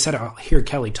 like I said, I'll hear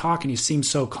Kelly talk and he seems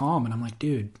so calm. And I'm like,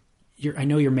 dude, I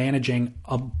know you're managing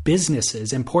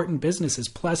businesses, important businesses,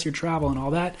 plus your travel and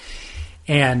all that.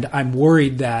 And I'm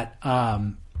worried that,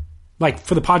 like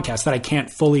for the podcast, that I can't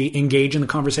fully engage in the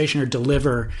conversation or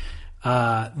deliver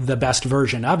the best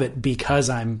version of it because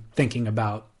I'm thinking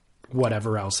about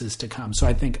whatever else is to come. So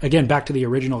I think, again, back to the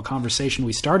original conversation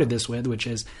we started this with, which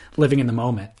is living in the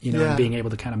moment, you know, and being able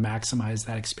to kind of maximize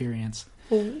that experience.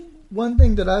 Well, one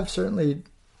thing that I've certainly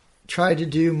tried to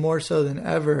do more so than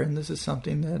ever, and this is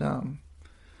something that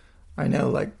I know,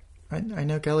 like, I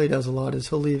know Kelly does a lot, is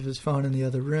he'll leave his phone in the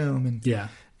other room. And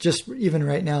just even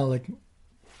right now, like,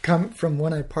 come from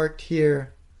when I parked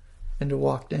here and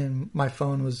walked in, my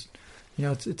phone was, you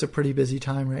know, it's a pretty busy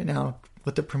time right now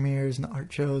with the premieres and the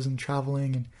art shows and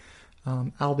traveling.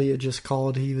 And Albie had just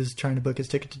called. He was trying to book his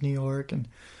ticket to New York. And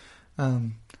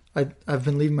I've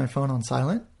been leaving my phone on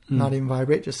silent, not even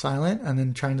vibrate, just silent, and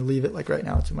then trying to leave it, like right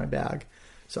now it's in my bag.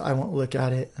 So I won't look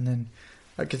at it. And then,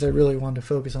 because I really wanted to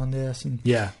focus on this and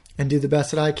do the best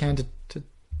that I can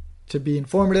to be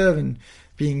informative and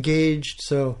be engaged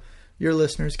so your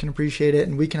listeners can appreciate it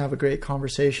and we can have a great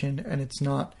conversation, and it's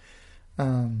not,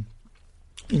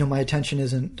 you know, my attention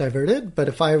isn't diverted. But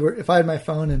if I had my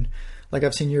phone and, like,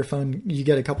 I've seen your phone, you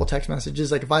get a couple text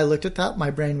messages. Like, if I looked at that,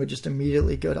 my brain would just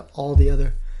immediately go to all the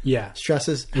other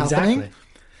stresses happening.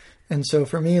 And so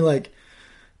for me, like,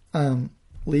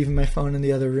 leaving my phone in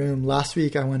the other room, last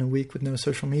week I went a week with no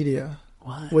social media,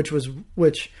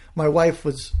 which my wife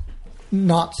was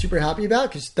not super happy about,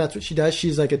 because that's what she does.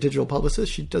 She's like a digital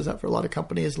publicist. She does that for a lot of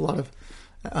companies, a lot of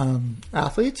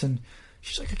athletes. And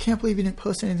she's like, I can't believe you didn't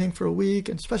post anything for a week,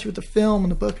 and especially with the film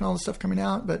and the book and all the stuff coming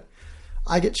out. But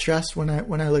I get stressed when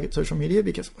I look at social media,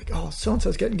 because I'm like, oh,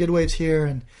 so-and-so's getting good waves here,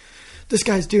 and this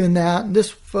guy's doing that, and this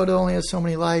photo only has so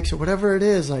many likes, or whatever it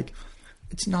is. Like,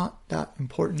 it's not that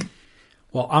important.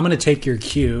 Well, I'm going to take your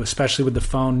cue, especially with the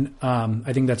phone.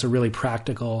 I think that's a really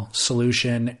practical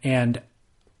solution. And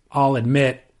I'll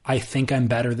admit, I think I'm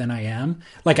better than I am.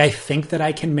 Like, I think that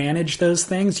I can manage those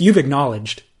things. You've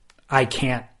acknowledged I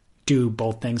can't do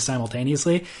both things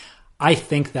simultaneously. I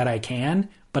think that I can,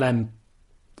 but I'm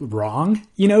wrong,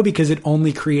 you know, because it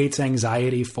only creates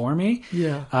anxiety for me.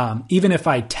 Even if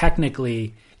I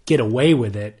technically get away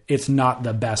with it, it's not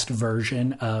the best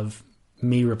version of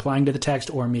me replying to the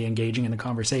text or me engaging in the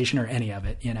conversation or any of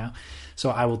it, you know? So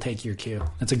I will take your cue.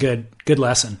 That's a good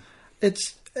lesson.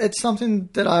 It's something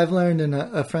that I've learned, and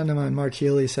a friend of mine, Mark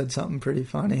Healy, said something pretty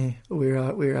funny. We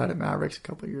were out at Mavericks a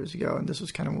couple of years ago, and this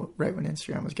was kind of right when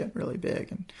Instagram was getting really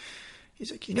big. And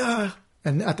he's like, you know,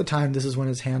 and at the time, this is when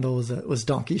his handle was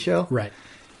Donkey Show. Right.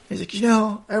 He's like, you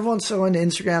know, everyone's so into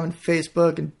Instagram and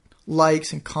Facebook and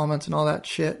likes and comments and all that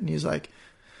shit. And he's like,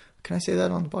 can I say that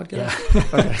on the podcast?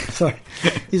 Yeah. Okay, sorry.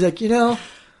 He's like, you know,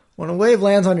 when a wave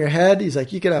lands on your head, he's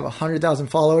like, you could have 100,000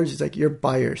 followers. He's like, you're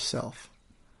by yourself.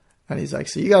 And he's like,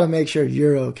 so you got to make sure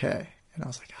you're okay. And I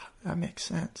was like, oh, that makes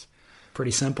sense.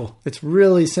 Pretty simple. It's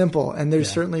really simple. And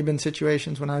there's certainly been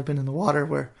situations when I've been in the water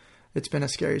where it's been a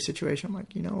scary situation. I'm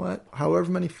like, you know what? However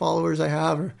many followers I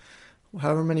have, or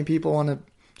however many people want to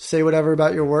say whatever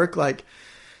about your work, like,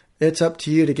 it's up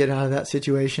to you to get out of that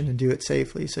situation and do it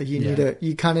safely. So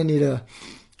you kind of need to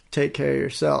take care of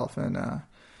yourself. And I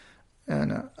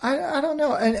don't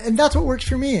know. And that's what works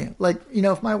for me. Like, you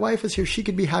know, if my wife is here, she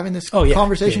could be having this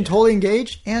conversation totally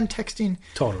engaged and texting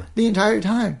the entire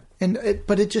time.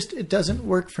 But it doesn't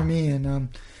work for me. And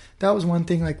that was one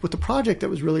thing, like with the project that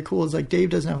was really cool, is like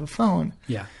Dave doesn't have a phone.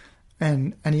 Yeah.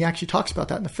 And he actually talks about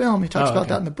that in the film. He talks about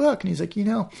that in the book. And he's like, you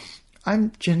know,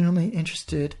 I'm genuinely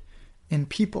interested in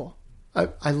people.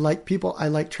 I like people. I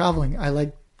like traveling. I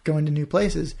like going to new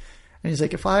places. And he's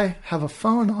like, if I have a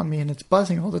phone on me and it's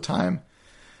buzzing all the time,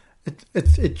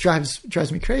 it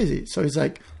drives me crazy. So he's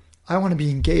like, I want to be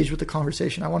engaged with the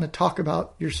conversation. I want to talk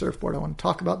about your surfboard. I want to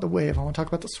talk about the wave. I want to talk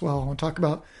about the swell. I want to talk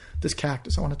about this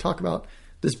cactus. I want to talk about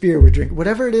this beer we're drinking.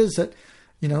 Whatever it is that,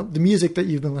 you know, the music that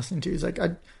you've been listening to. He's like,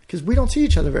 because we don't see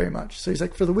each other very much. So he's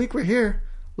like, for the week we're here,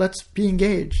 let's be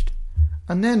engaged.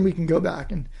 And then we can go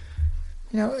back. And,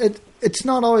 you know, it's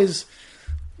not always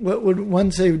what would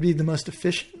one say would be the most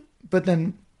efficient, but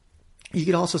then you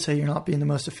could also say you're not being the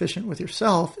most efficient with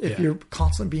yourself if you're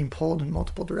constantly being pulled in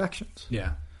multiple directions.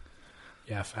 Yeah.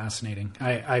 Yeah. Fascinating.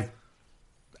 I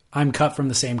I'm cut from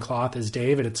the same cloth as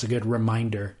Dave, and it's a good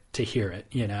reminder to hear it,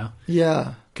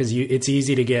 Yeah. Because it's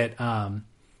easy to get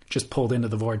just pulled into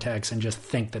the vortex and just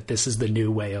think that this is the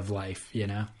new way of life,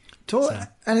 Totally. So.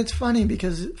 And it's funny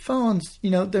because phones,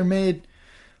 they're made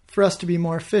for us to be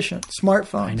more efficient.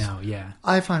 Smartphones. I know, yeah.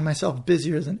 I find myself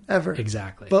busier than ever.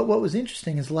 Exactly. But what was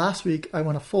interesting is last week I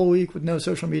went a full week with no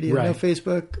social media, right. no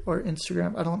Facebook or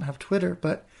Instagram. I don't have Twitter,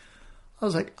 but I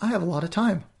was like, I have a lot of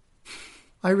time.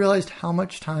 I realized how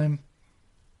much time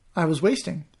I was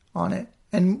wasting on it.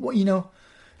 And,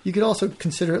 you could also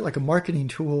consider it like a marketing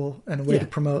tool and a way to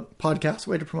promote podcasts, a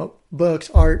way to promote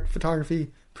books, art,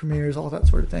 photography, premieres, all that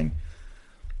sort of thing.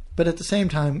 But at the same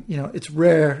time, it's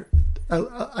rare.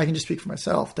 I can just speak for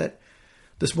myself that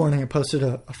this morning I posted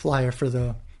a flyer for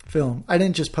the film. I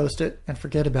didn't just post it and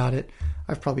forget about it.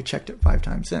 I've probably checked it 5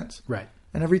 times since. Right.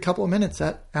 And every couple of minutes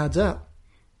that adds up.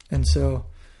 And so...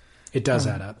 It does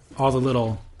add up. All the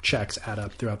little checks add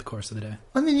up throughout the course of the day.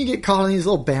 And then you get caught in these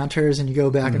little banters and you go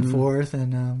back and forth.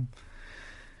 And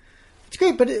it's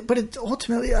great. But it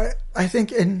ultimately, I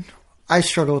think, and I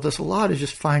struggle with this a lot, is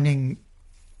just finding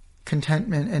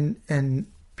contentment and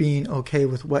being okay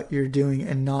with what you're doing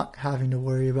and not having to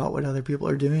worry about what other people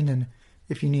are doing. And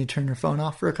if you need to turn your phone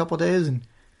off for a couple of days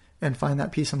and find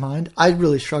that peace of mind. I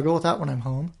really struggle with that when I'm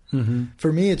home. Mm-hmm.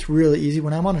 For me, it's really easy.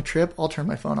 When I'm on a trip, I'll turn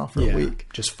my phone off for a week.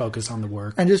 Just focus on the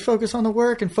work. And just focus on the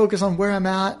work and focus on where I'm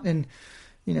at and,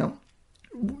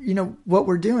 what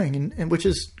we're doing and which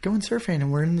is going surfing,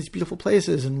 and we're in these beautiful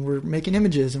places and we're making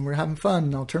images and we're having fun,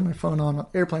 and I'll turn my phone on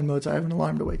airplane mode so I have an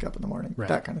alarm to wake up in the morning,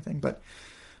 that kind of thing. But,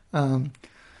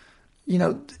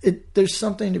 there's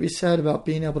something to be said about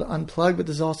being able to unplug, but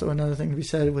there's also another thing to be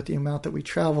said with the amount that we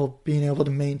travel, being able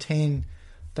to maintain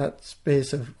that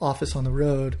space of office on the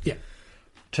road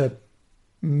to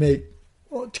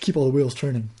keep all the wheels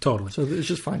turning. Totally. So it's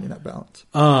just finding that balance.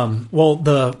 Well,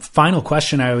 the final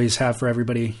question I always have for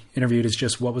everybody interviewed is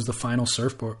just, what was the final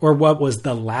surfboard, or what was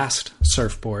the last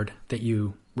surfboard that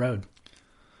you rode?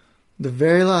 The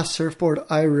very last surfboard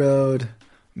I rode,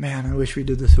 man, I wish we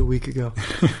did this a week ago,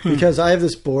 because I have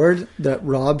this board that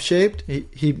Rob shaped.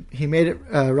 He made it.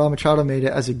 Rob Machado made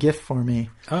it as a gift for me.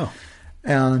 Oh,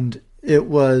 and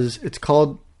it's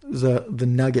called the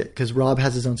Nugget, because Rob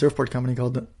has his own surfboard company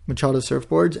called the Machado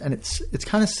Surfboards, and it's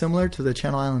kind of similar to the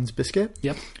Channel Islands Biscuit.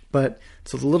 Yep. But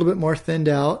it's a little bit more thinned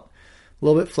out, a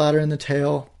little bit flatter in the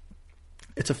tail.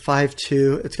 It's a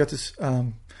 5.2. It's got this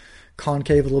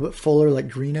concave, a little bit fuller, like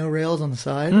Greeno rails on the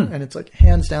side, and it's like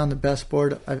hands down the best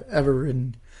board I've ever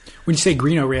ridden. When you say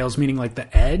Greeno rails, meaning like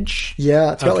the edge?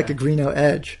 Yeah, it's got like a Greeno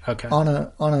edge. Okay. On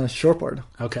a shortboard.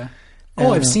 Okay.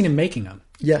 Oh, I've seen him making them.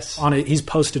 Yes. He's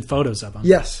posted photos of them.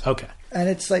 Yes. Okay. And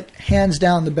it's like hands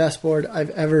down the best board I've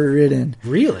ever ridden.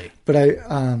 Really? But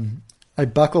I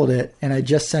buckled it and I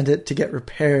just sent it to get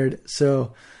repaired.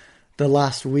 So the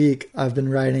last week I've been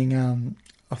riding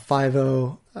a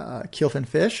 5.0 Keelfin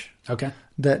Fish. Okay.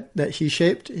 That he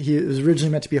shaped. It was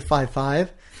originally meant to be a 5.5,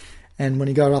 and when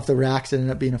he got it off the racks, it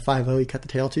ended up being a 5.0. He cut the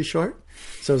tail too short,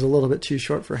 so it was a little bit too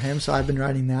short for him. So I've been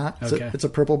riding that. Okay. It's a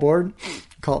purple board.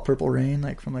 I call it Purple Rain,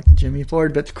 like from like the Jimmy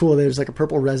board. But it's cool. There's like a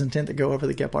purple resin tint that go over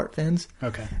the Gephardt fins.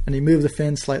 Okay. And he moved the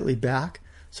fin slightly back,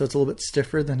 so it's a little bit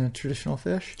stiffer than a traditional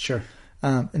fish. Sure.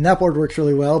 And that board works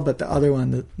really well, but the other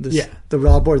one, the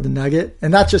raw board, the Nugget,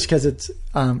 and that's just because it's,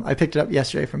 I picked it up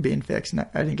yesterday from being fixed, and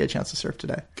I didn't get a chance to surf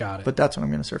today. Got it. But that's what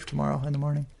I'm going to surf tomorrow in the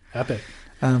morning. Epic.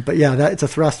 But yeah, it's a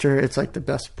thruster. It's like the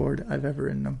best board I've ever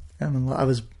ridden. I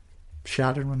was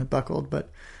shattered when it buckled,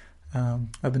 but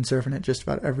I've been surfing it just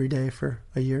about every day for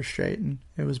a year straight, and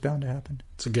it was bound to happen.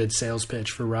 It's a good sales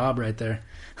pitch for Rob right there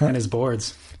and his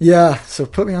boards. Yeah, so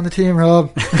put me on the team,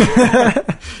 Rob.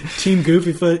 Team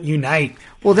Goofyfoot unite.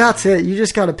 Well, that's it. You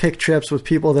just got to pick trips with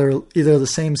people that are either the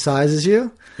same size as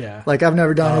you. Yeah. Like I've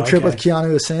never done a trip with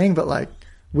Keanu Singh, but like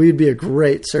we'd be a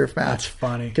great surf match. That's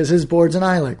funny. Because his boards and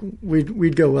I, like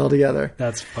we'd go well together.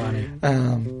 That's funny.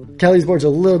 Kelly's board's a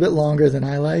little bit longer than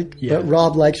I like, but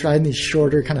Rob likes riding these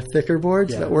shorter, kind of thicker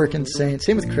boards that work insane.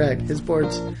 Same with Craig. His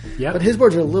boards, but his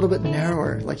boards are a little bit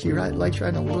narrower. Like he likes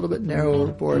riding a little bit narrower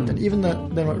board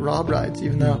than what Rob rides,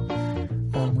 even though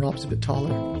Rob's a bit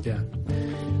taller. Yeah.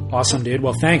 Awesome, dude.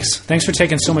 Well, thanks. Thanks for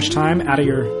taking so much time out of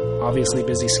your obviously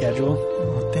busy schedule.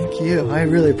 Well, thank you. I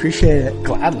really appreciate it.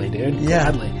 Gladly, dude.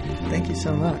 Yeah. Gladly. Thank you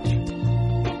so much.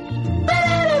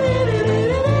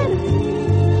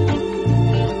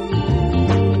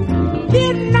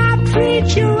 Didn't I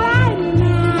treat you right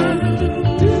now?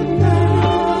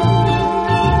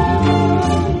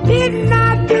 Didn't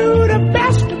I do the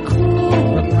best I could?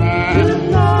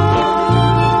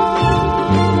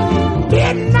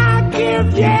 Didn't I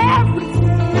give you everything?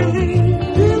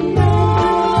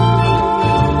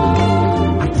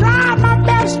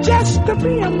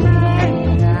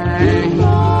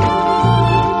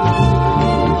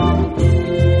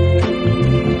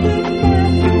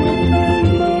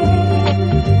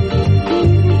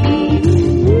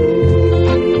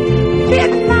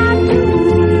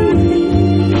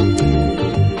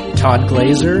 Todd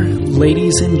Glazer.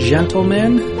 Ladies and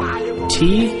gentlemen,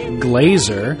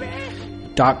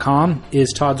 tglazer.com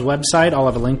is Todd's website. I'll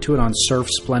have a link to it on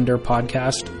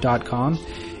surfsplendorpodcast.com.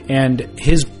 And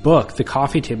his book, the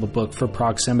Coffee Table Book for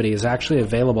Proximity, is actually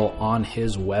available on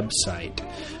his website.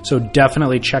 So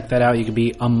definitely check that out. You could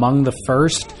be among the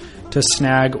first to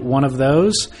snag one of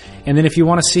those. And then if you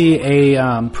want to see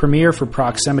a premiere for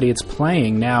Proximity, it's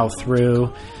playing now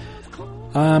through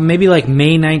maybe like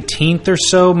May 19th or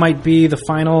so might be the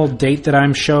final date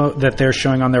that they're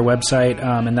showing on their website,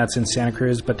 and that's in Santa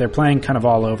Cruz. But they're playing kind of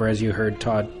all over, as you heard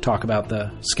Todd talk about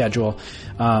the schedule.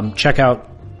 Check out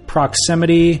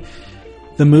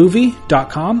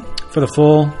proximitythemovie.com for the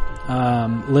full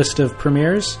list of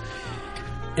premieres.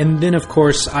 And then, of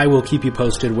course, I will keep you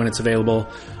posted when it's available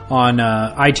on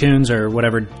iTunes or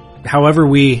whatever. However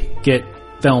we get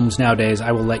films nowadays,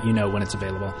 I will let you know when it's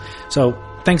available. So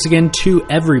thanks again to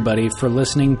everybody for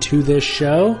listening to this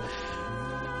show.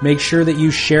 Make sure that you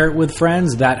share it with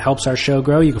friends. That helps our show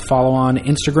grow. You can follow on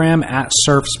Instagram at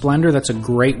Surf Splendor. That's a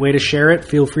great way to share it.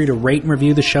 Feel free to rate and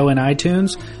review the show in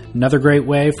iTunes. Another great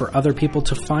way for other people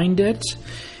to find it.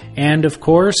 And, of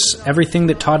course, everything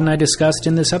that Todd and I discussed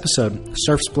in this episode,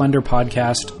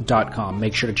 surfsplendorpodcast.com.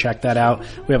 Make sure to check that out.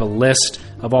 We have a list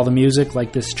of all the music,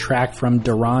 like this track from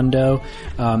Durando.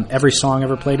 Every song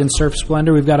ever played in Surf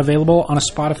Splendor we've got available on a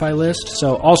Spotify list.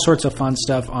 So all sorts of fun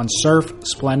stuff on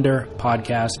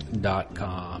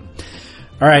surfsplendorpodcast.com.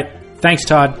 All right. Thanks,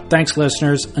 Todd. Thanks,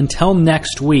 listeners. Until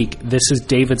next week, this is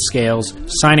David Scales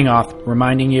signing off,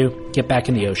 reminding you, get back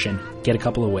in the ocean, get a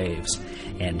couple of waves,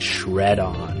 and shred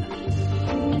on.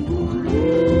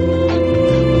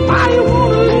 I